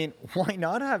 I mean, why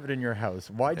not have it in your house?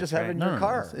 Why just have right. it in your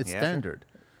car? It's Yeah. standard.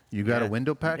 You got a Yeah.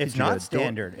 window package. It's you got not a door-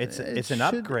 standard. It's an should-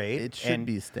 upgrade. It should and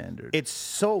be standard. It's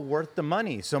so worth the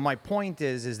money. So my point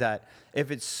is that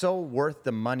if it's so worth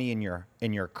the money in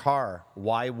your car,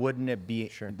 why wouldn't it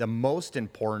be the most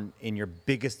important in your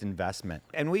biggest investment?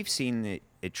 And we've seen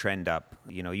it trend up.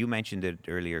 You mentioned it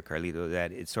earlier, Carlito,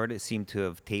 that it sort of seemed to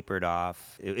have tapered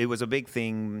off. It was a big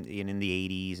thing in the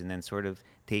 80s and then sort of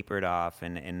tapered off,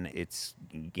 and it's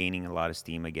gaining a lot of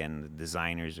steam again. The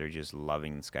designers are just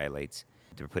loving skylights.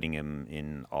 They're putting them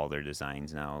in all their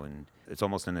designs now, and it's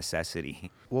almost a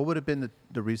necessity. What would have been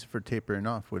the reason for tapering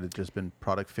off? Would it just been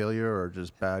product failure or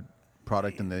just bad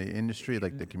product in the industry,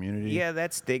 like the community? Yeah,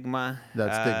 that stigma.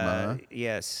 That stigma, huh?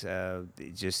 Yes,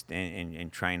 just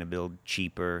and trying to build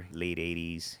cheaper. Late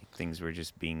 80s, things were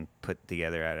just being put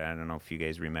together. I don't know if you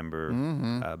guys remember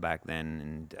back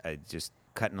then, and just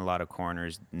cutting a lot of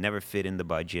corners. Never fit in the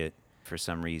budget for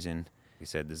some reason. Like I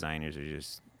said, designers are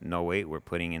just, no, wait, we're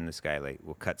putting in the skylight.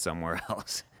 We'll cut somewhere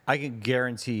else. I can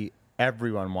guarantee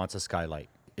everyone wants a skylight.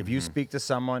 If you speak to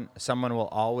someone will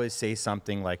always say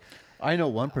something like, I know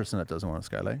one person that doesn't want a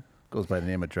skylight. Goes by the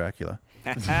name of Dracula.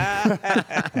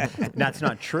 that's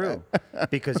not true,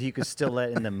 because you could still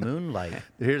let in the moonlight.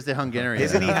 Here's the Hungarian.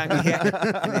 Isn't he hungry?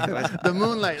 Yeah. The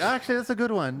moonlight. Actually, that's a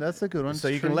good one. That's a good one. So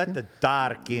you can let the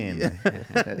dark in.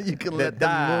 you can let the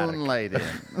dark. moonlight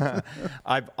in.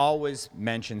 I've always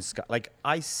mentioned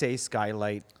I say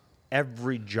skylight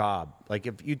every job. Like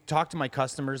if you talk to my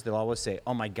customers, they'll always say,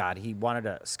 "Oh my God, he wanted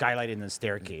a skylight in the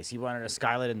staircase. He wanted a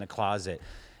skylight in the closet."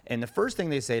 And the first thing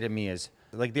they say to me is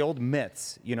like the old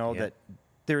myths, that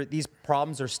these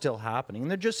problems are still happening,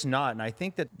 and they're just not. And I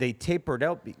think that they tapered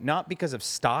out not because of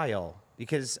style,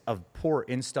 because of poor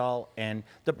install. And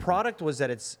the product was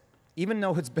that even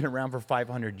though it's been around for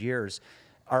 500 years,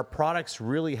 our products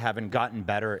really haven't gotten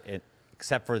better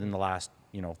except for in the last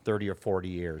 30 or 40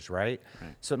 years, right?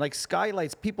 So like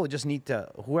skylights, people just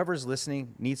whoever's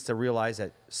listening needs to realize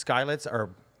that skylights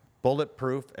are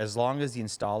bulletproof as long as the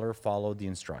installer followed the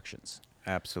instructions.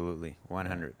 Absolutely,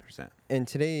 100%. And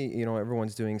today,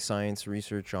 everyone's doing science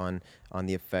research on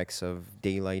the effects of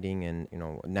daylighting and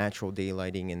natural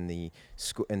daylighting in the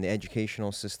in the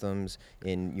educational systems,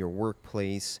 in your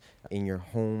workplace, in your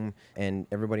home, and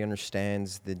everybody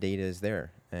understands the data is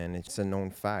there, and it's a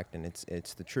known fact, and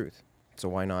it's the truth. So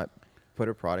why not put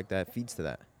a product that feeds to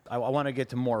that? I want to get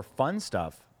to more fun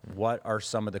stuff. What are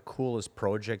some of the coolest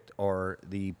project or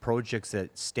the projects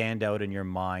that stand out in your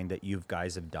mind that you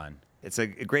guys have done? It's a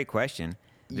great question.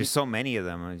 There's so many of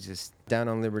them. It's just Down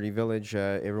on Liberty Village,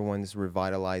 everyone's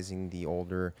revitalizing the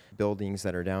older buildings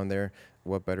that are down there.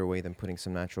 What better way than putting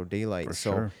some natural daylight? For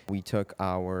So sure. we took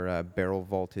our barrel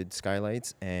vaulted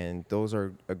skylights, and those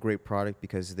are a great product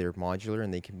because they're modular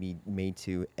and they can be made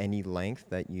to any length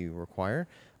that you require.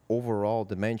 Overall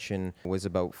dimension was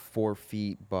about 4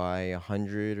 feet by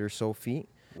 100 or so feet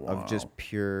of just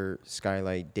pure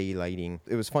skylight daylighting.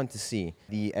 It was fun to see.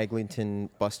 The Eglinton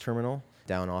bus terminal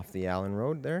down off the Allen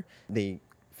Road there, they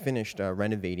finished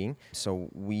renovating, so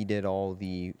we did all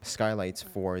the skylights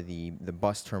for the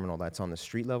bus terminal that's on the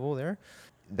street level there.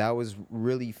 That was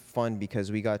really fun because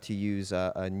we got to use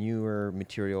a newer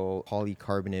material,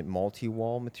 polycarbonate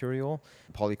multi-wall material.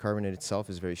 Polycarbonate itself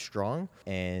is very strong,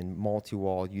 and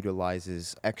multi-wall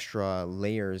utilizes extra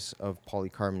layers of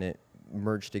polycarbonate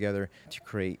merged together to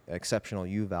create exceptional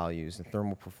U values and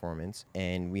thermal performance.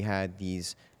 And we had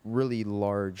these really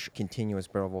large continuous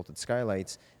barrel vaulted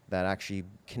skylights that actually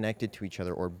connected to each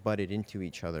other or butted into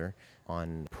each other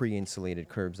on pre-insulated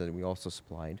curbs that we also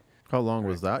supplied. How long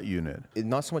was that unit?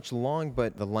 Not so much long,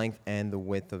 but the length and the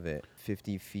width of it.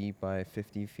 50 feet by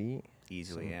 50 feet.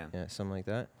 easily, yeah. Yeah, something like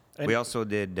that. We also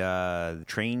did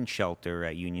train shelter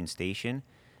at Union Station.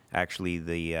 Actually,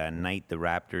 the night the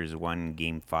Raptors won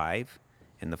Game 5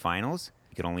 in the finals,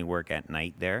 you could only work at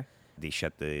night there. They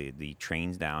shut the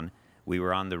trains down. We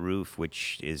were on the roof,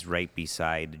 which is right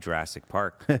beside Jurassic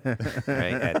Park,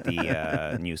 right, at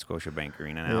the New Scotiabank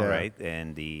Arena now, Yeah. right?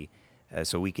 And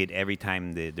so we could, every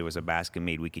time there was a basket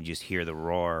made, we could just hear the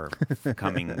roar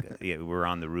coming. Yeah, we were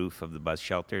on the roof of the bus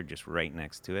shelter, just right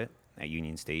next to it at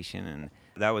Union Station, and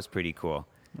that was pretty cool.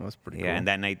 That was pretty Yeah, cool. and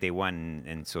that night they won,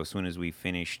 and so as soon as we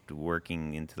finished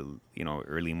working into the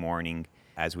early morning,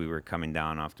 as we were coming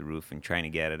down off the roof and trying to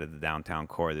get out of the downtown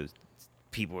core,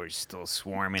 people were still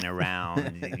swarming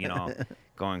around,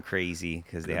 going crazy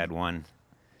because they had won.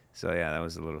 So yeah, that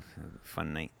was a little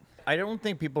fun night. I don't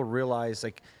think people realize,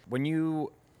 like, when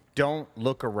you don't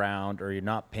look around or you're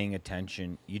not paying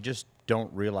attention, you just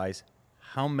don't realize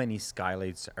how many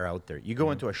skylights are out there. You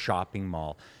go into a shopping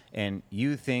mall and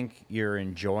you think you're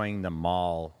enjoying the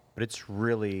mall, but it's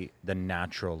really the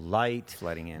natural light,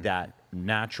 Flooding in. that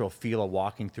natural feel of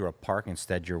walking through a park.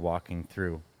 Instead, you're walking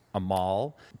through a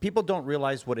mall. People don't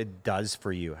realize what it does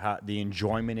for you, how the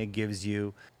enjoyment it gives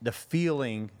you, the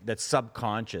feeling that's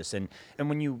subconscious. And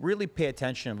when you really pay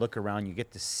attention and look around, you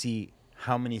get to see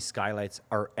how many skylights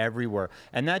are everywhere.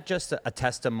 And that's just a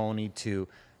testimony to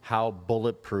how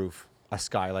bulletproof a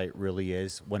skylight really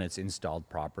is when it's installed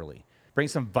properly. Bring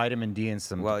some vitamin D and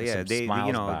some, some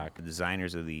smiles back. The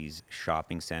designers of these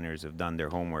shopping centers have done their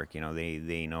homework.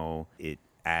 They know it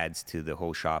adds to the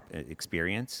whole shop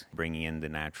experience, bringing in the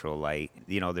natural light.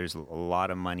 There's a lot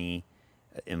of money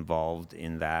involved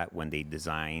in that when they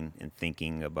design and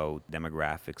thinking about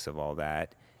demographics of all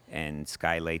that. And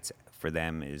skylights for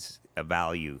them is a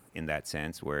value in that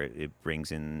sense, where it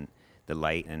brings in the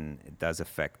light and it does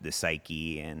affect the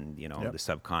psyche and Yep. the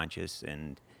subconscious,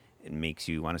 and it makes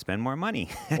you want to spend more money.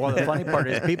 Well, the funny part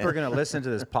is people are going to listen to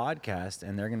this podcast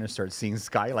and they're going to start seeing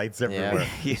skylights everywhere.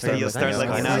 You'll looking start at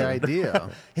looking skylights. That's the out. idea.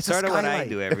 It's Sort a of what I skylight.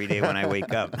 do every day when I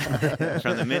wake up.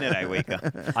 From the minute I wake up.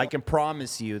 I can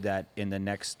promise you that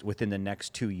within the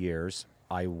next 2 years,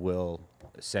 I will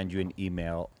send you an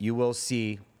email. You will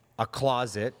see a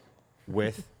closet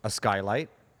with a skylight,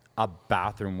 a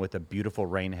bathroom with a beautiful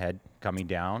rain head coming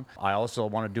down. I also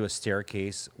want to do a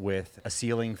staircase with a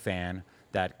ceiling fan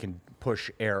that can push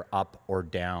air up or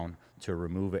down to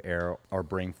remove air or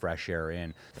bring fresh air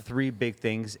in. 3 big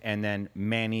things, and then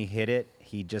Manny hit it.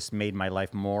 He just made my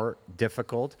life more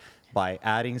difficult by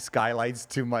adding skylights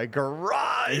to my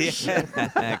garage.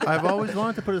 I've always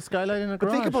wanted to put a skylight in a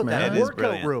garage, Think about man. That that is workout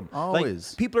brilliant. room.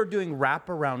 Always. Like, people are doing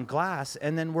wraparound glass,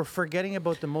 and then we're forgetting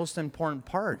about the most important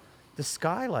part, the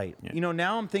skylight.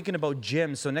 Now I'm thinking about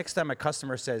gyms. So next time a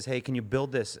customer says, "Hey, can you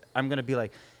build this?" I'm going to be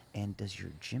like, "And does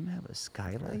your gym have a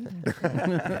skylight?"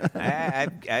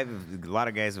 A lot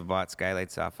of guys have bought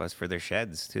skylights off us for their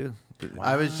sheds too.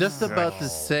 I was just about to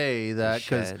say that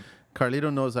because Shed.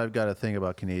 Carlito knows I've got a thing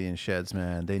about Canadian sheds,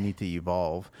 man. They need to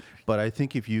evolve. But I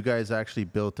think if you guys actually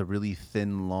built a really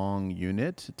thin, long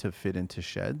unit to fit into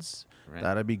sheds, Right.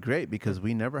 That'd be great because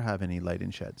we never have any light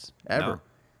in sheds ever. No.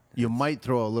 You might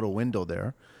throw a little window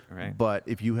there, Right. but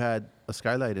if you had a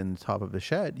skylight in the top of a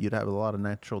shed, you'd have a lot of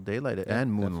natural daylight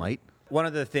and moonlight. One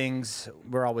of the things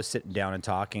we're always sitting down and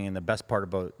talking, and the best part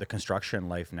about the construction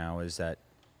life now is that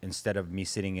instead of me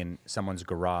sitting in someone's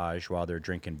garage while they're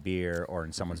drinking beer or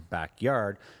in someone's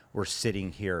backyard, we're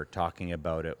sitting here talking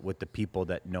about it with the people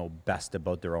that know best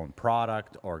about their own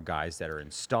product or guys that are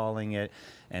installing it.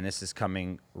 And this is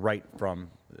coming right from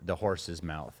the horse's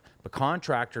mouth. But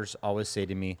contractors always say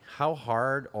to me, how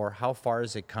hard or how far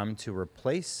has it come to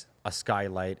replace a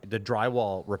skylight, the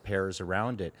drywall repairs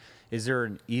around it? Is there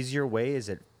an easier way? Is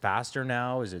it faster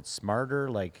now? Is it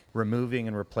smarter, like removing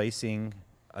and replacing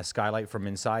a skylight from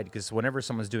inside? Because whenever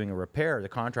someone's doing a repair, the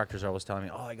contractors are always telling me,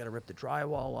 oh, I got to rip the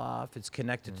drywall off. It's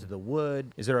connected to the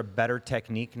wood. Is there a better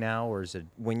technique now, or is it?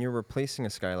 When you're replacing a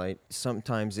skylight,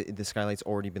 sometimes the skylight's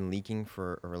already been leaking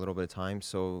for a little bit of time,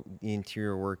 so the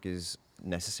interior work is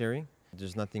necessary.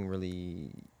 There's nothing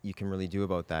really you can really do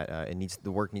about that.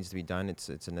 The work needs to be done. It's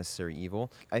a necessary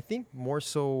evil. I think more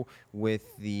so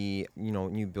with the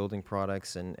new building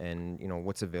products and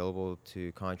what's available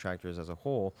to contractors as a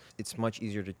whole. It's much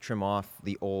easier to trim off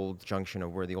the old junction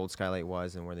of where the old skylight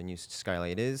was and where the new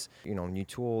skylight is. New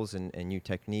tools and new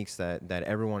techniques that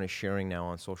everyone is sharing now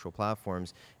on social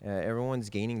platforms. Everyone's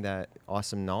gaining that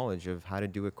awesome knowledge of how to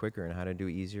do it quicker and how to do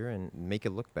it easier and make it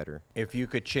look better. If you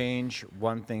could change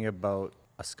one thing about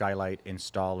a skylight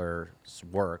installer's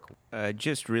work,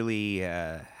 Just really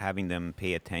having them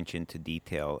pay attention to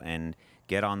detail and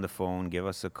get on the phone, give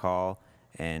us a call,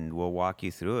 and we'll walk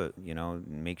you through it.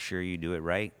 Make sure you do it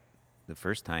right the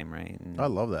first time, right? And I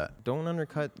love that. Don't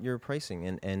undercut your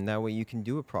pricing, and that way you can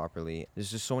do it properly.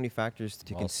 There's just so many factors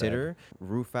to consider.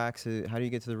 Roof access, how do you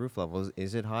get to the roof level?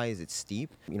 Is it high? Is it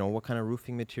steep? What kind of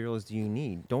roofing materials do you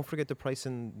need? Don't forget the price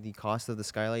and the cost of the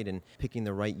skylight and picking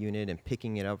the right unit and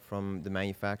picking it up from the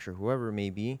manufacturer, whoever it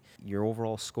may be. Your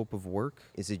overall scope of work,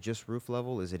 is it just roof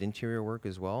level? Is it interior work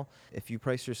as well? If you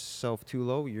price yourself too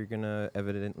low, you're going to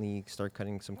evidently start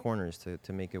cutting some corners to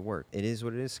make it work. It is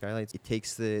what it is. Skylights, it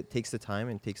takes the time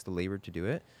and takes the labor to do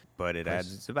it. but it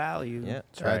adds value. Yeah.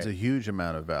 Adds a huge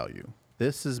amount of value.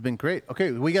 This has been great.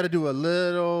 Okay, we got to do a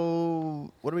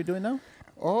little. What are we doing now?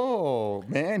 oh,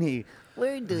 man,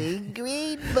 We're doing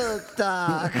Green Book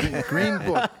Talk. Green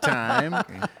Book time.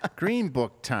 Green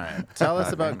Book time. Tell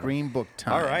us about Green Book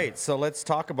time. All right, so let's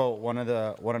talk about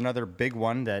another big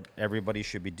one that everybody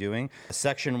should be doing.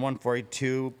 Section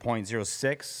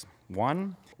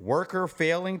 142.06.1. Worker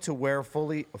failing to wear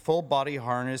full body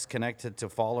harness connected to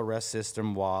fall arrest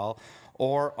system while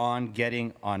or on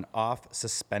getting on off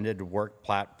suspended work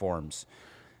platforms.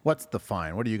 What's the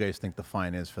fine? What do you guys think the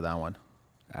fine is for that one?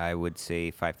 I would say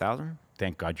 5,000.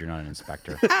 Thank God you're not an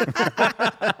inspector.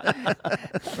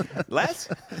 Less?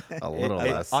 A little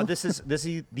less.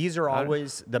 These are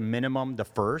always the minimum, the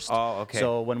first. Oh, okay.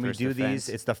 So when First we do offense. these,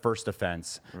 it's the first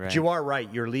offense. Right. But you are right.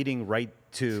 You're leading right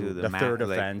to the third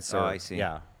offense. I see.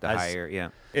 Yeah. The higher, yeah.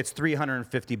 It's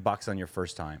 $350 on your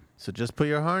first time. So just put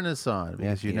your harness on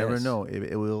because you never Yes. know.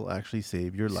 It will actually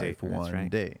save your life That's one right.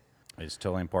 day. It's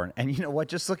totally important. And you know what?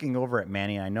 Just looking over at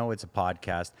Manny, I know it's a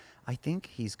podcast. I think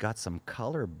he's got some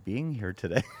color being here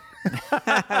today.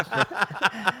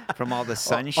 From all the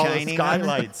sun All the shining on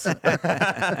it? skylights.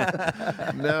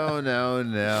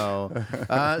 No.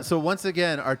 So once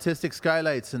again, Artistic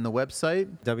Skylights in the website.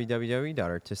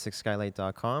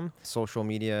 www.artisticskylight.com. Social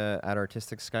media at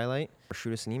Artistic Skylight. Or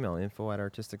shoot us an email,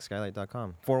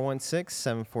 info@artisticskylight.com.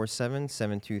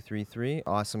 416-747-7233.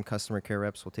 Awesome customer care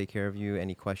reps will take care of you.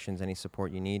 Any questions, any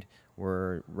support you need,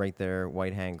 we're right there,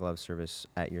 white hand glove service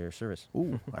at your service.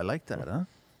 Ooh, I like that, huh?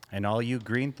 And all you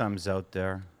green thumbs out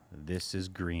there, this is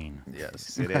green.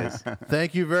 Yes. It is.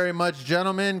 Thank you very much,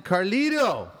 gentlemen.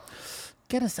 Carlito,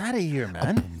 get us out of here,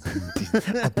 man.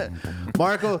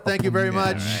 Marco, thank you very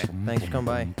much. Thanks for coming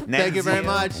by. Thank you very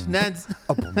much, Nance.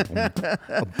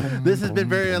 This has been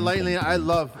very enlightening. I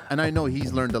love, and I know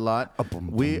he's learned a lot.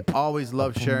 We always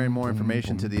love sharing more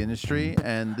information to the industry,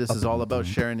 and this is all about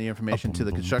sharing the information to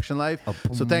the construction life.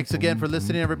 So thanks again for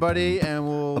listening, everybody, and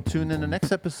we'll tune in the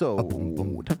next episode.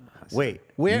 Wait,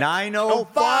 We're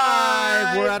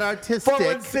 905. We're at Artistic.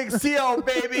 416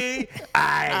 baby.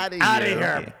 Out of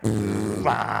here.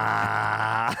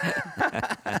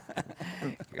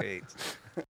 Great.